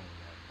Tron and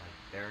them, like,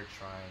 they're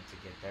trying to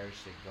get their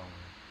shit going.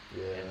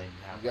 Yeah. And then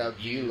you got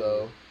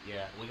Velo.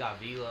 Yeah, we got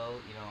Velo,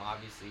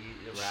 obviously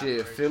the rapper.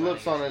 Shit,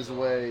 Philip's on his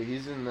way.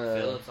 He's in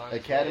the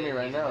academy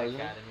right now, isn't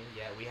he?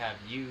 Yeah, we have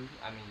you.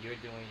 I mean, you're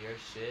doing your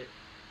shit.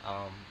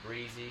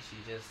 Breezy, she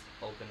just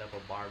opened up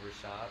a barber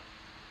shop.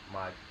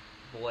 My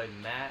boy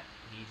Matt,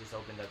 he just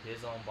opened up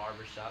his own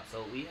barbershop.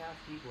 So we have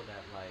people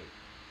that, like,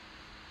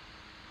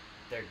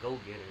 they're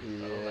go-getters,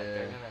 bro. Like,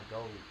 they're gonna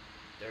go,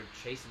 they're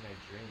chasing their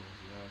dreams,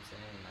 you know what I'm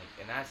saying? Like,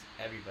 and that's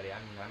everybody. I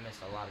mean, I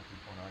missed a lot of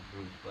people in our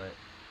group, but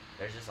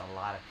there's just a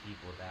lot of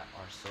people that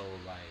are so,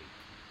 like,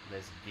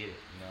 let's get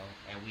it,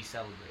 And we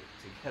celebrate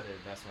together.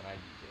 That's when I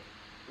DJ.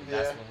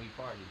 That's when we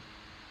party.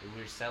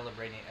 We're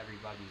celebrating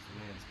everybody's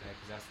wins, man,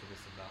 because that's what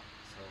it's about.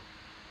 So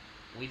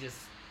we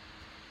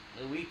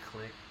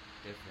click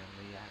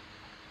differently.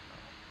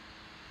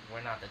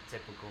 We're not the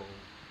typical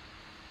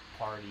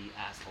party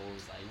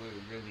assholes. Like, we're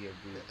really a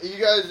group. You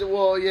guys,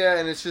 well, yeah,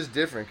 and it's just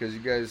different because you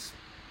guys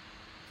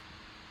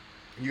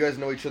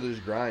know each other's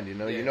grind. You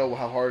know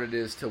how hard it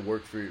is to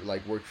work for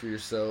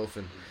yourself,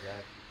 and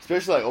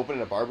especially like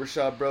opening a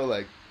barbershop, bro.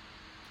 Like,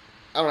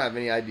 I don't have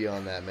any idea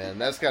on that, man.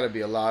 That's got to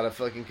be a lot of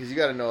fucking, because you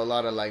got to know a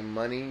lot of, like,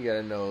 money. You got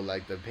to know,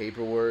 like, the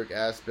paperwork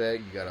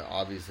aspect. You got to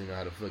obviously know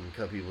how to fucking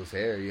cut people's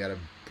hair. You got to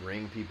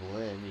bring people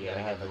in. You got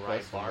to have the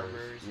right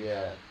barbers. You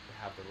got to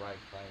have the right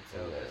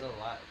clientele. There's a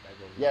lot that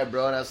goes on. Yeah,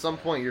 bro, and at some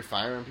point you're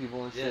firing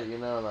people and shit,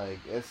 like,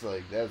 it's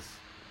like, that's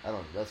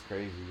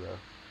crazy, bro.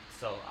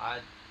 So, I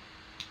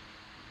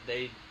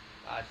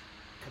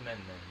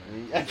commend them,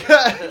 man.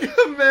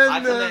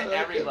 I commend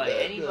everybody.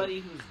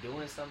 Anybody who's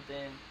doing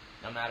something,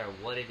 no matter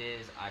what it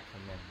is, I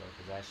commend, bro,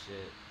 because that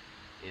shit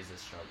is a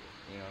struggle.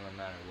 No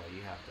matter what,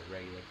 you have the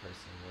regular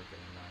person working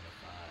a 9 to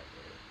 5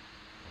 or,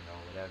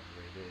 whatever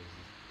it is.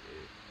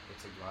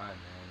 It's a grind,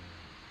 man.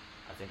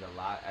 I think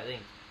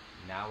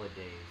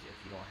nowadays, if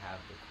you don't have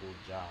the cool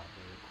job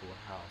or the cool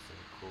house or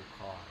the cool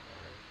car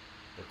or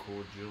the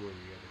cool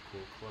jewelry or the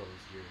cool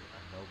clothes, you're a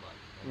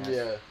nobody. And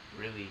that's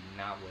really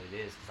not what it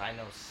is. Because I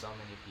know so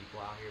many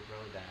people out here,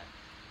 bro, that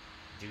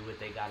do what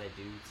they gotta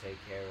do, take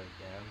care of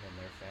them and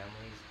their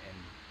families, and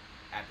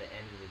at the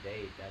end of the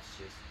day,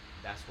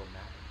 that's what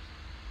matters.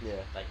 Yeah.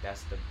 Like,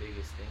 that's the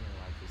biggest thing in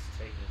life, is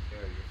taking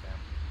care of your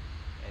family.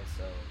 And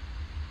so,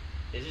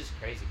 it's just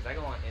crazy, because I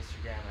go on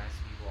Instagram and I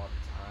see people all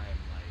the time,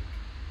 like,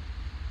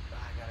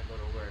 I gotta go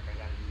to work, I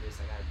gotta do this,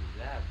 I gotta do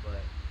that, but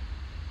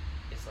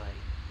it's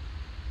like,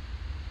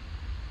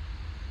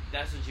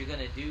 that's what you're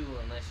gonna do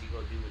unless you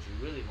go do what you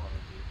really want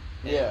to do.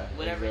 And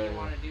whatever you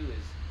want to do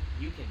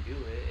you can do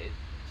it. It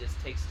just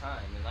takes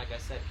time. And like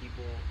I said,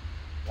 people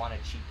want to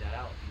cheat that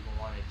out. People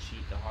want to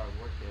cheat the hard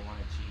work. They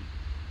want to cheat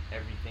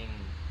everything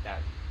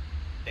that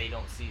they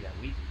don't see that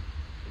we do.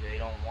 They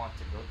don't want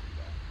to go through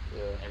that.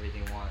 Yeah.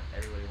 Everybody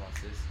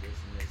wants this,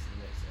 and it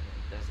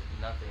doesn't.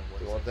 Nothing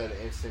works. They want that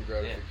instant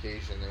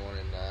gratification. They want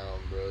it now,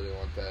 bro. They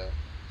want that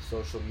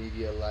social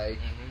media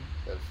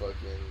that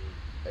fucking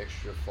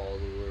extra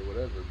follower,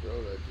 whatever,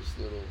 bro. That just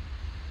little,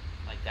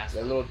 like, that's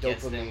that little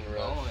dopamine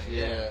rush.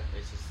 Yeah.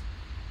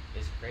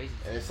 It's crazy.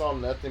 And it's all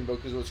nothing, bro.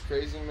 Because what's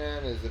crazy,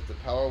 man, is if the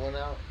power went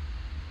out,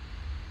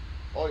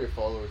 all your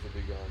followers would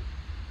be gone.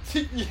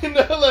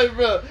 Like,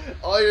 bro,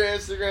 all your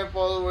Instagram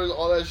followers,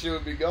 all that shit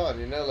would be gone.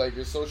 Like,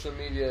 your social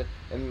media,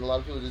 and a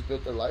lot of people just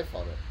built their life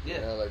on it.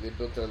 Yeah. Like, they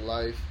built their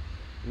life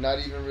not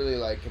even really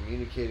like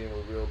communicating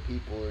with real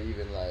people or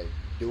even like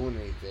doing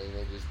anything.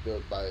 They just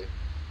built by,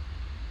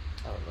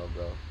 I don't know,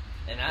 bro.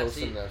 And that's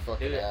Posting their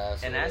fucking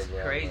ass. And or that's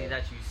whatever, crazy like,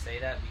 that you say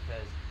that,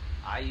 because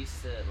I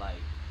used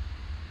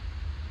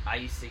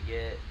to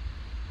get,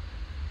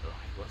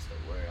 like, what's the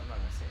word? I'm not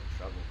gonna say in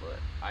trouble, but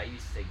I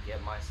used to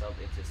get myself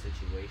into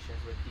situations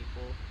with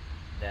people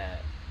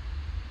that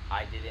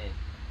I didn't,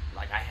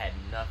 like, I had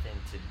nothing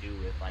to do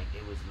with. Like,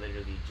 it was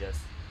literally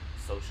just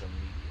social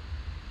media.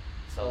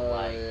 So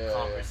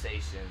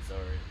conversations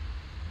or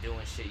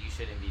doing shit you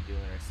shouldn't be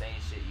doing or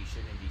saying shit you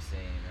shouldn't be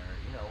saying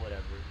or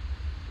whatever.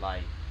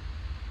 Like,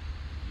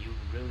 you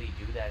really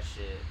do that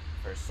shit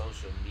for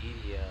social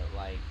media,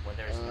 like when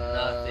there's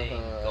nothing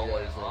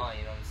going on,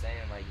 you know what I'm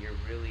saying? Like, you're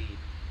really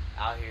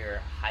out here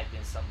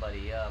hyping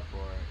somebody up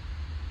or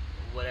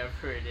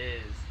whatever it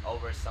is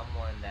over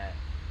someone that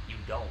you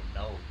don't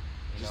know.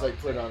 Just like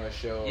put on a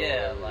show.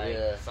 Yeah, like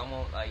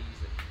someone, like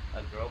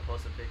a girl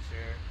posts a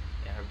picture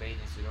in her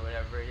bathing suit or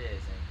whatever it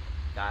is, and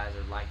guys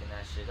are liking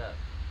that shit up.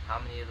 How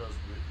many of those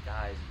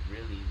guys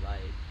really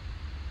like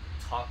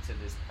talk to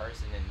this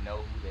person and know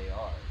who they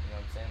are? You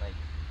know what I'm saying? Like,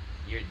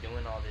 you're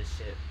doing all this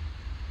shit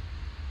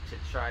to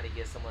try to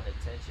get someone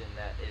attention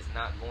that is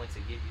not going to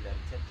give you that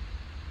attention.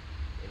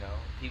 You know,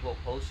 people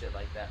post shit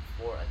like that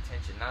for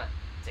attention, not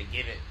to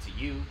give it to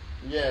you.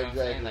 Yeah, you know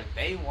exactly. Like,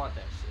 they want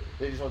that shit.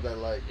 They just want that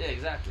like. Yeah,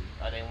 exactly.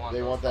 They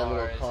want that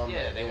little comment.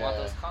 Yeah, they want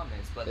those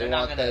comments, but they're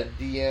not gonna. That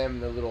DM,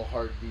 the little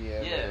heart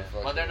DM. Yeah,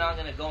 but they're not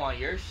gonna go on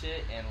your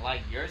shit and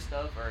like your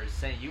stuff or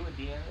send you a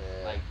DM.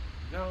 Yeah. Like,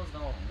 girls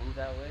don't move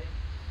that way.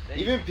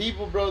 Even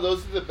people, bro,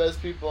 those are the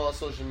best people on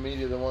social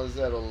media. The ones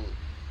that'll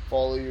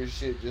follow your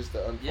shit just to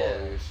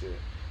unfollow your shit.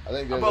 I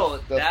think they're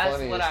the that's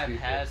funniest what I've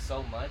people. had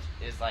so much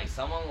is like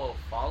someone will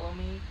follow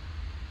me,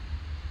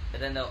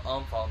 and then they'll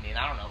unfollow me, and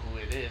I don't know who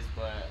it is,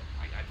 but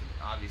like I can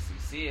obviously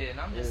see it, and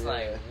I'm just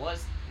like,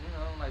 what's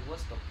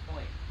the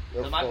point?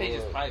 Because my page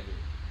is private,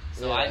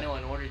 so I know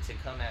in order to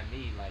come at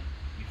me, like,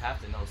 you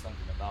have to know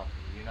something about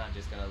me. You're not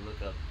just gonna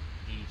look up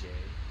DJ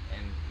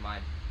and my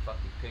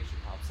fucking picture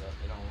pops up.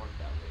 It don't work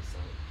that way. So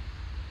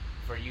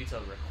for you to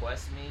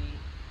request me,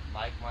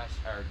 like my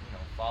or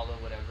follow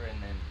whatever,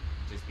 and then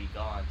just be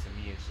gone, to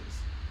me it's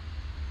just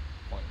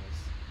pointless.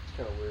 It's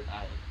kind of weird.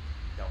 I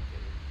don't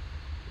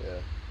get it.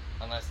 Yeah.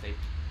 Unless they, I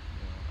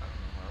don't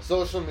know how.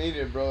 Social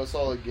media, bro, it's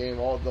all a game.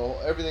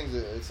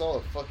 It's all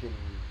a fucking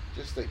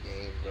just a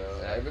game, bro.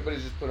 Exactly.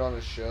 Everybody's just put on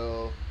a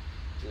show,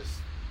 just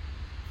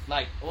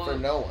like for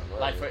no one. Right?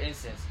 Like, for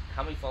instance,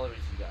 how many followers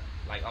you got?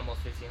 Like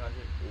almost 1,500.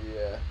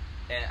 Yeah.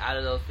 And out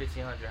of those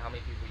 1,500, how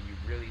many people you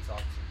really talk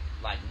to?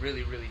 Like,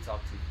 really, really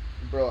talk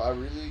to? Bro, I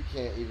really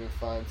can't even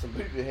find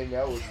somebody to hang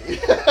out with me.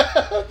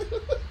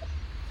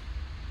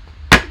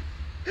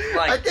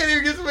 Like, I can't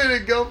even get somebody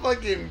to go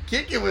fucking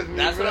kick it with me,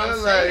 that's bro. What I'm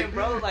saying,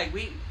 bro. Like,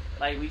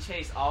 we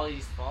chase all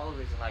these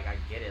followers, and like, I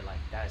get it. Like,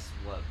 that's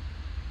what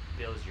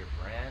builds your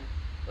brand.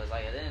 But it's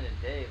like, at the end of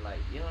the day, like,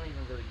 you don't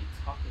even really be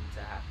talking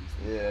to half these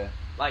people. Yeah.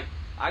 Like,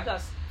 I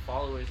got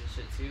followers and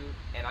shit too,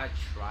 and I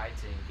try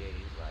to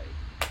engage.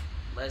 Like,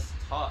 let's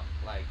talk.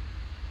 Like,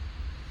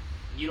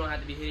 you don't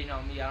have to be hitting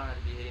on me. I don't have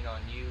to be hitting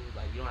on you.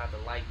 Like, you don't have to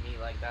like me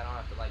like that. I don't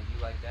have to like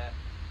you like that.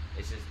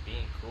 It's just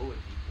being cool with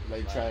people.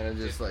 Like trying to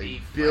just like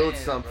build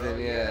friends, something, bro.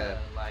 Yeah.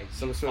 Like,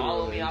 some sort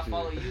follow me, I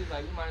follow you.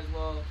 Like, we might as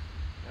well,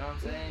 you know what I'm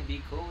saying?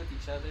 Be cool with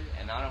each other.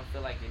 And I don't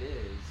feel like it is.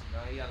 You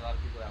know, you got a lot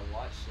of people that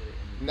watch shit.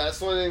 And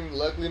that's one thing.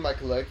 Luckily, my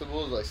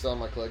collectibles, like selling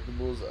my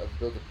collectibles, I've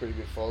built a pretty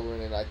good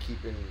following, and I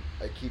keep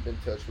in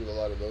touch with a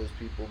lot of those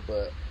people.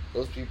 But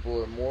those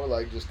people are more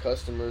like just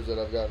customers that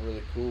I've gotten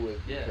really cool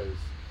with because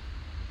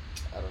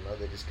I don't know,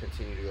 they just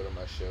continue to go to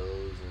my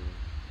shows and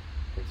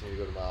continue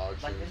to go to my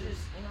auctions.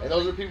 Like, and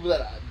those are people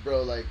that,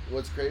 bro, like,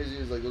 what's crazy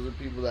is, like, those are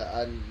people that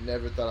I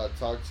never thought I'd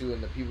talk to,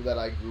 and the people that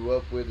I grew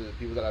up with, or the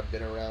people that I've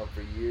been around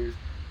for years,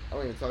 I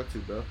don't even talk to,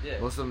 bro. Yeah.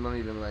 Most of them don't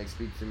even, like,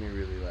 speak to me,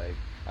 really. Like,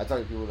 I talk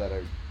to people that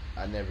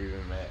I never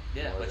even met.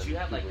 Yeah, but you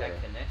have, like,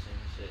 that connection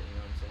and shit, you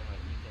know what I'm saying? Like,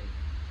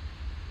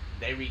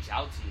 they reach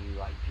out to you,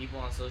 like, people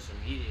on social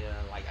media,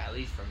 like, at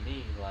least for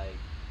me, like,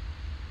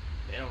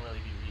 they don't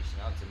really be reaching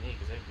out to me,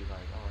 because they'd be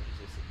like, oh,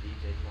 he's just a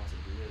DJ, he wants to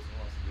do this, he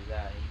wants to do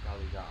that, and he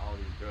probably got all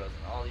these girls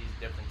and all these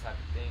different type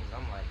of things.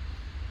 I'm like,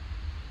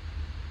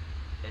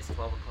 it's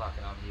 12 o'clock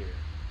and I'm here.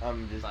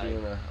 I'm just like,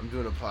 doing a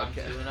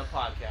podcast. I'm doing a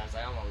podcast.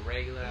 Like, I'm a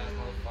regular ass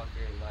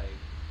motherfucker. Like,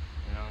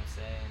 you know what I'm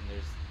saying?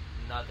 There's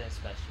nothing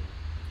special.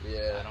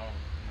 Yeah.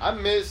 I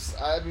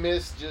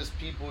miss just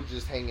people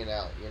just hanging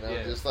out, you know?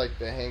 Yeah. Just like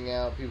the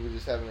hangout, people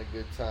just having a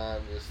good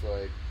time, just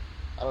like,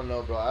 I don't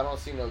know, bro. I don't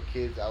see no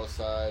kids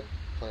outside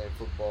playing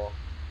football,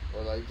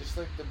 or like just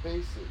like the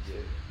basics.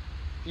 Yeah.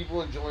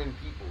 People enjoying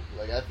people.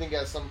 Like, I think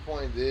at some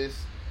point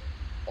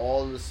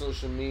all the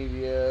social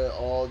media,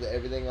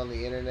 everything on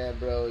the internet,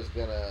 bro, is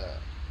gonna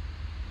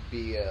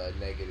be a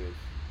negative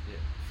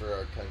for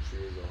our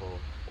country as a whole,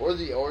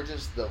 or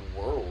just the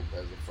world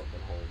as a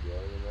fucking whole, bro.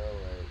 You know,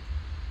 like,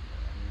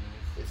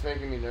 it's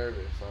making me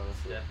nervous,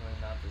 honestly. It's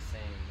definitely not the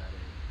same that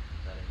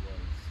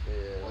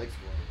it was. Yeah, like,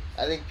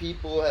 I think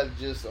people have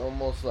just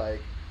almost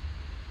like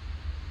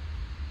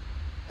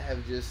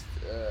have just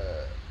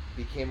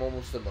became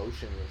almost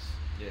emotionless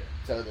Yeah.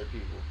 to other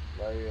people.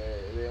 Like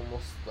they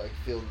almost like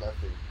feel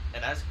nothing.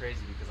 And that's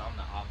crazy because I'm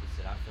the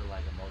opposite. I feel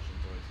like emotion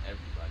towards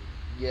everybody.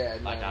 Yeah,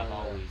 Like I've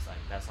no. always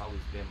like that's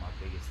always been my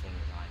biggest thing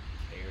is I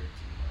care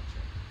too much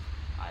and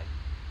I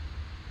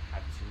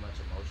have too much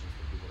emotions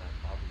for people that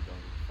probably don't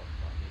give a fuck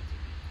about me, to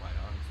be quite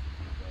honest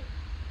with you. But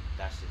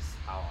that's just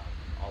how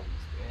I've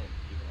always been,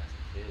 even as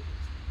a kid.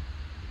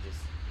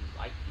 You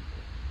like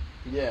people.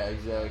 Yeah,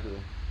 exactly.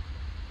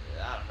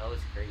 I don't know,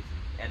 it's crazy.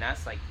 And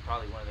that's like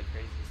probably one of the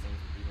craziest things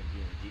with even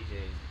being a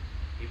DJ is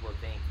people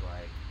think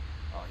like,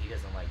 oh, he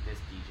doesn't like this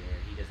DJ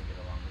or he doesn't get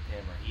along with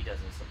him or he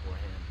doesn't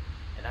support him.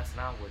 And that's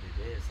not what it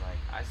is. Like,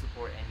 I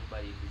support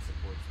anybody who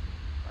supports me,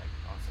 like,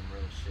 on some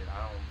real shit.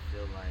 I don't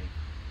feel like,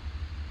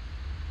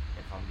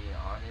 if I'm being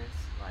honest,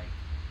 like,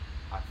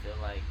 I feel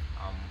like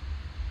I'm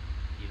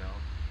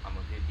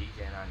a good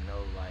DJ and I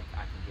know, like,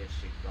 I can get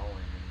shit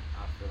going. And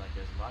I feel like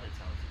there's a lot of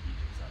talented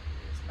DJs out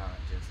there. It's not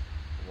just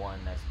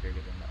one that's bigger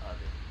than the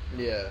other.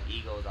 Yeah.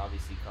 Egos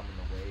obviously come in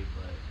the way,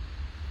 but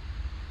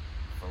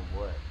for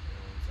what? You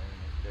know what I'm saying?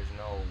 Like, there's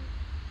no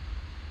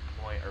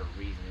point or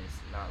reason.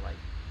 It's not like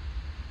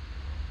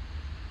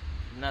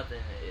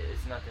nothing.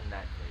 It's nothing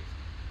that crazy.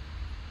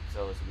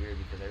 So it's weird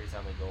because every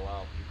time I go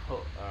out,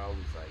 people are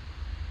always like,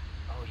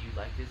 "Oh, you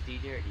like this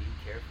DJ? Or do you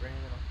care for him?"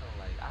 And I'm kind of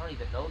like, I don't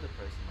even know the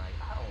person. Like,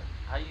 I don't.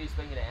 How do you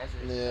expect me to answer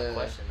a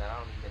question that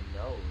I don't even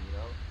know? You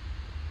know?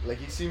 Like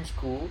he seems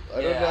cool.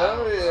 I don't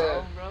know.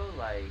 Know, bro.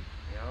 Like,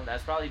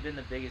 that's probably been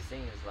the biggest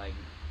thing is like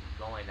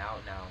going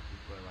out now.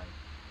 People are like,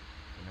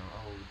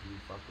 oh, do you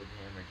fuck with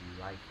him or do you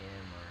like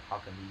him or how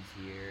come he's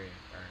here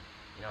or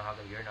how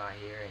come you're not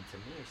here? And to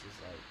me, it's just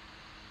like.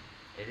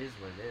 It is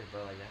what it is,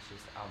 bro. Like, that's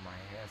just out of my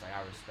hands. Like,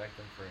 I respect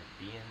him for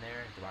being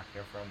there. Do I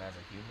care for him as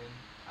a human?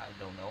 I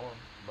don't know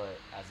him. But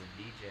as a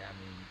DJ, I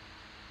mean,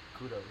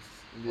 kudos.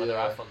 Whether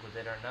I fuck with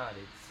it or not,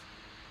 it's,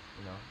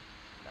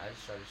 I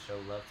just try to show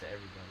love to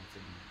everybody,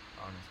 to be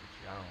honest with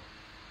you. I don't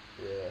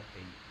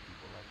hate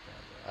people like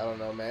that, bro. I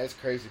don't know, man. It's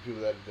crazy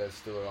people that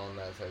still are on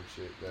that type of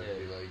shit. That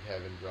be, like,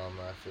 having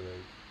drama after,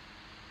 like,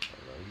 I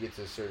don't know. You get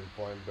to a certain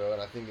point, bro.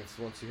 And I think it's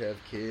once you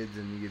have kids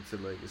and you get to,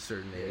 like, a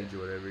certain age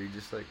or whatever, you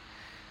just, like...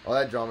 All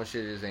that drama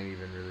shit just ain't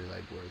even really,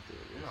 like, worth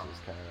it. It's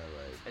just kind of,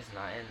 like... It's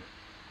not, and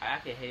I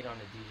can hate on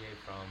a DJ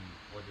from,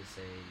 what they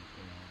say,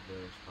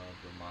 Village Pub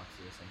or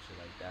Moxie or some shit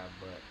like that,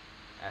 but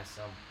at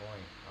some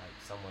point, like,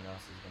 someone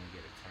else is going to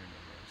get a turn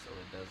in there, so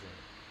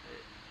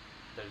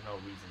there's no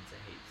reason to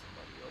hate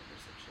somebody over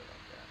some shit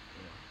like that,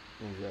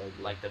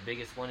 Exactly. Like, the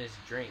biggest one is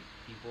drink.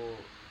 People,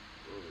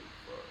 holy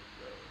fuck,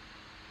 bro.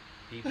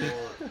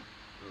 People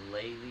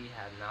lately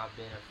have not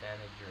been a fan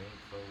of drink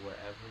for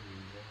whatever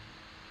reason.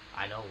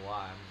 I know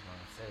why, I'm just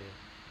gonna say it.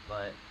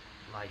 But,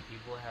 like,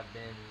 people have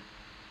been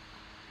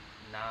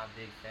not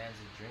big fans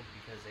of drink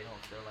because they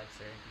don't feel like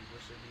certain people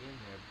should be in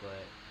there.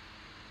 But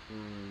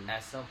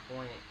at some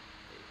point,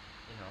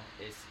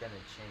 it's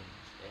gonna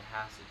change. It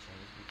has to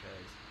change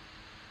because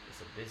it's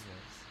a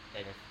business.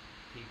 And if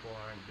people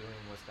aren't doing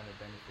what's gonna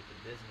benefit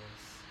the business,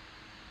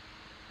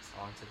 it's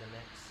on to the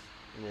next.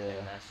 Yeah.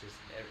 And that's just,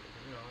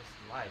 it's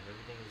life.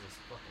 Everything is a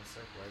fucking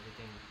circle.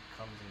 Everything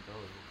comes and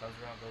goes. What comes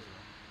around, goes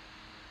around.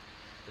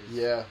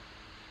 Yeah,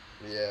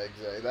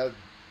 exactly.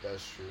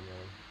 That's true,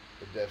 man.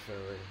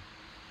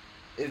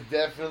 It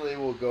definitely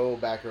will go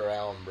back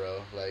around,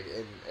 bro. Like,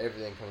 and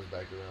everything comes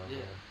back around. Yeah,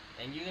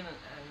 man. And you're gonna,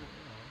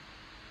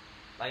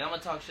 like, I'm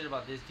gonna talk shit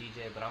about this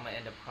DJ, but I'm gonna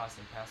end up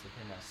crossing paths with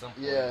him at some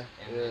point. Yeah,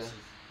 and this is,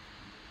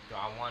 do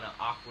I want an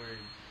awkward?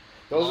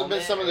 Those have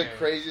been some of the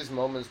craziest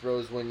moments, bro.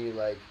 Is when you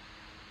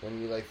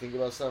think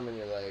about something and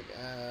you're like,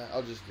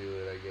 I'll just do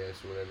it, I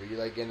guess, or whatever. You,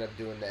 like, end up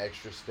doing the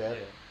extra step,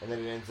 and then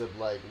it ends up,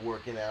 like,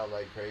 working out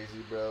like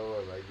crazy, bro,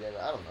 or, like,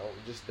 I don't know,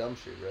 just dumb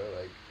shit, bro,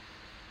 like,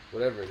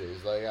 whatever it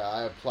is. Like,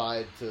 I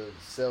applied to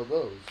sell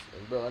those,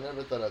 and, bro, I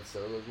never thought I'd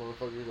sell those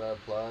motherfuckers. I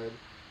applied,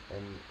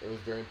 and it was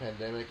during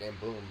pandemic, and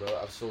boom, bro,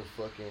 I've sold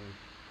fucking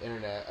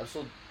internet. I've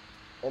sold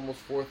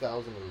almost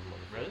 4,000 of those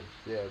motherfuckers.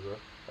 Really? Yeah, bro.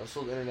 I've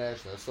sold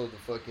international. I've sold to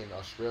fucking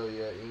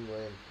Australia,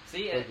 England.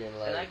 See, fucking,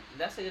 and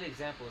that's a good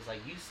example. Is like,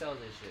 you sell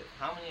this shit.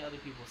 How many other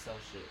people sell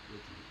shit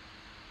with you?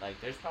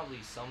 Like, there's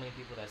probably so many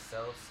people that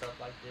sell stuff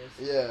like this.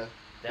 Yeah.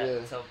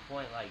 That to a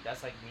point, like,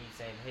 that's like me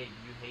saying, hey, do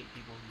you hate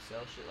people who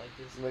sell shit like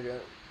this? I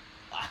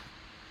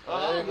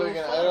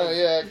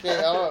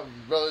can't.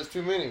 Bro, there's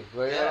too many.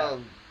 Like,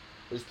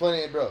 there's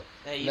plenty of, bro.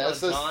 Hey,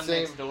 John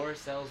next door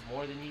sells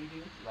more than you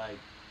do? Like,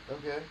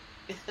 okay.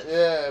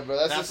 Yeah,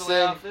 bro, that's the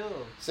way I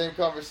feel. Same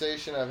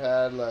conversation I've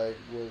had, like,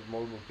 with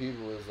multiple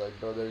people is like,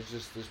 bro,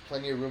 there's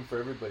plenty of room for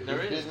everybody.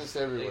 There's business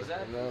everywhere.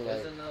 Exactly.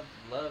 There's enough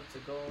love to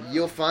go around.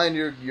 You'll find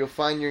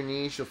your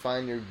niche, you'll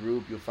find your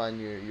group, you'll find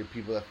your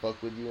people that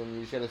fuck with you, and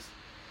you just gotta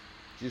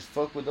just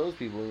fuck with those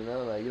people,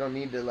 Like, you don't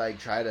need to, like,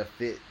 try to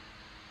fit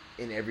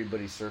in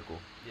everybody's circle.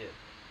 Yeah.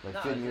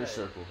 Like, fit in your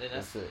circle.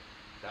 That's it.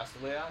 That's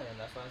the way I am.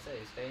 That's why I say,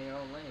 stay in your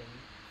own lane.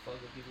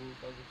 Fuck with people who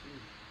fuck with you.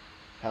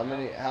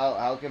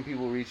 How can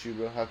people reach you,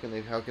 bro? How can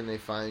they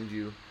find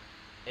you?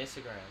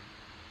 Instagram,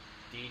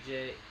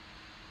 DJ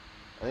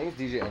I think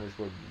it's DJ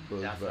underscore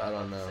Books, That's but what I I'm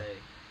don't about know. to say.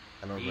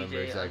 I don't remember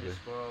DJ exactly.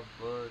 underscore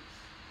Books.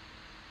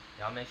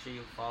 Y'all make sure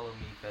you follow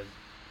me because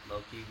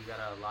low key we got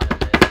a lot of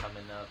events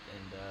coming up,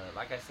 and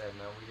like I said,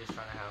 man, we just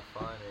trying to have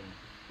fun and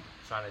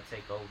trying to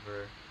take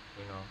over,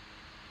 you know,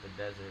 the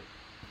desert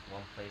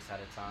one place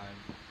at a time.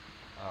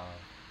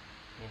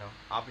 You know,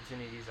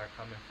 opportunities are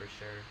coming for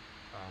sure.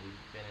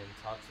 We've been in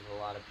talks with a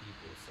lot of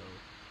people, so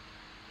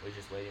we're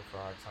just waiting for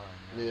our time.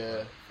 Man.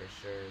 Yeah. But for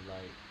sure,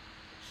 like,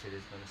 shit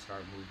is gonna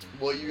start moving.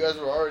 Well, you guys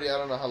were already, I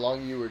don't know how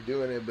long you were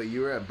doing it, but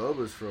you were at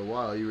Boba's for a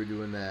while. You were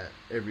doing that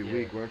every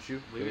Yeah. week, weren't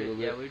you? We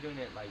were doing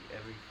it like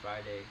every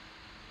Friday,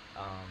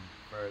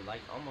 for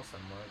like almost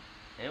a month,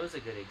 and it was a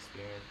good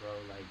experience, bro.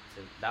 Like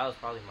that was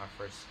probably my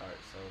first start,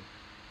 so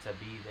to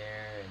be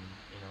there and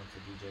you know to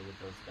DJ with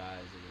those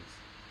guys,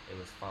 it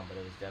was fun, but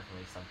it was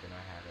definitely something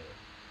I had to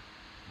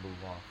move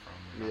on from.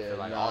 And I feel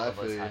like all of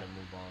us had to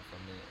move on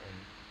from it, and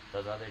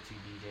those other two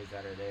DJs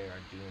that are there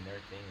are doing their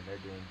thing, and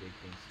they're doing big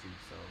things too.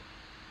 So,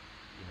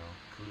 you know,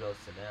 kudos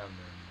to them,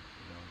 and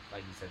you know,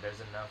 like you said, there's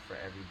enough for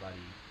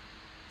everybody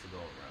to go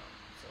around.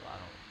 So I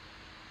don't,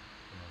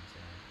 you know what I'm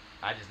saying?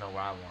 I just know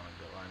where I want to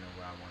go. I know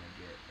where I want to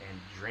get, and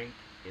drink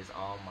is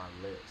on my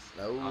list.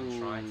 Oh. I'm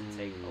trying to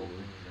take over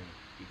drink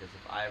because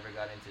if I ever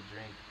got into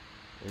drink,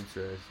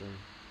 interesting.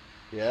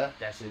 Yeah,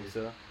 that shit is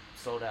so.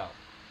 sold out.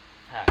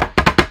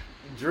 Packed.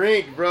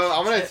 Drink, bro.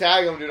 I'm gonna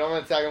tag him, dude. I'm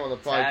gonna tag him on the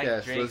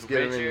podcast. Drink, let's get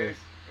him in Richard, this.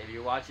 if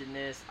you're watching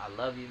this, I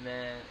love you,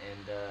 man,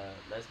 and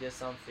let's get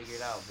something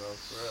figured out, bro.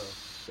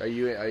 For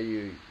real. Are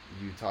you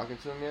talking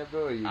to him yet,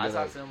 bro? Or you I gonna,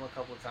 talked to him a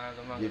couple times.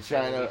 I'm not you're gonna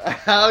trying say to. what we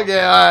talked Okay,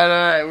 about. all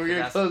right. We're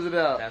gonna close it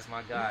out. That's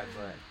my guy,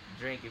 but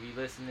Drink, if you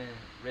listening,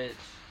 Rich,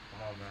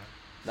 come on, man.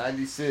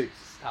 96.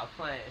 Stop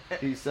playing.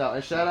 Peace out.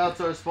 And shout out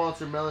to our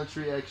sponsor, Melon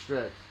Tree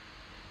Extract.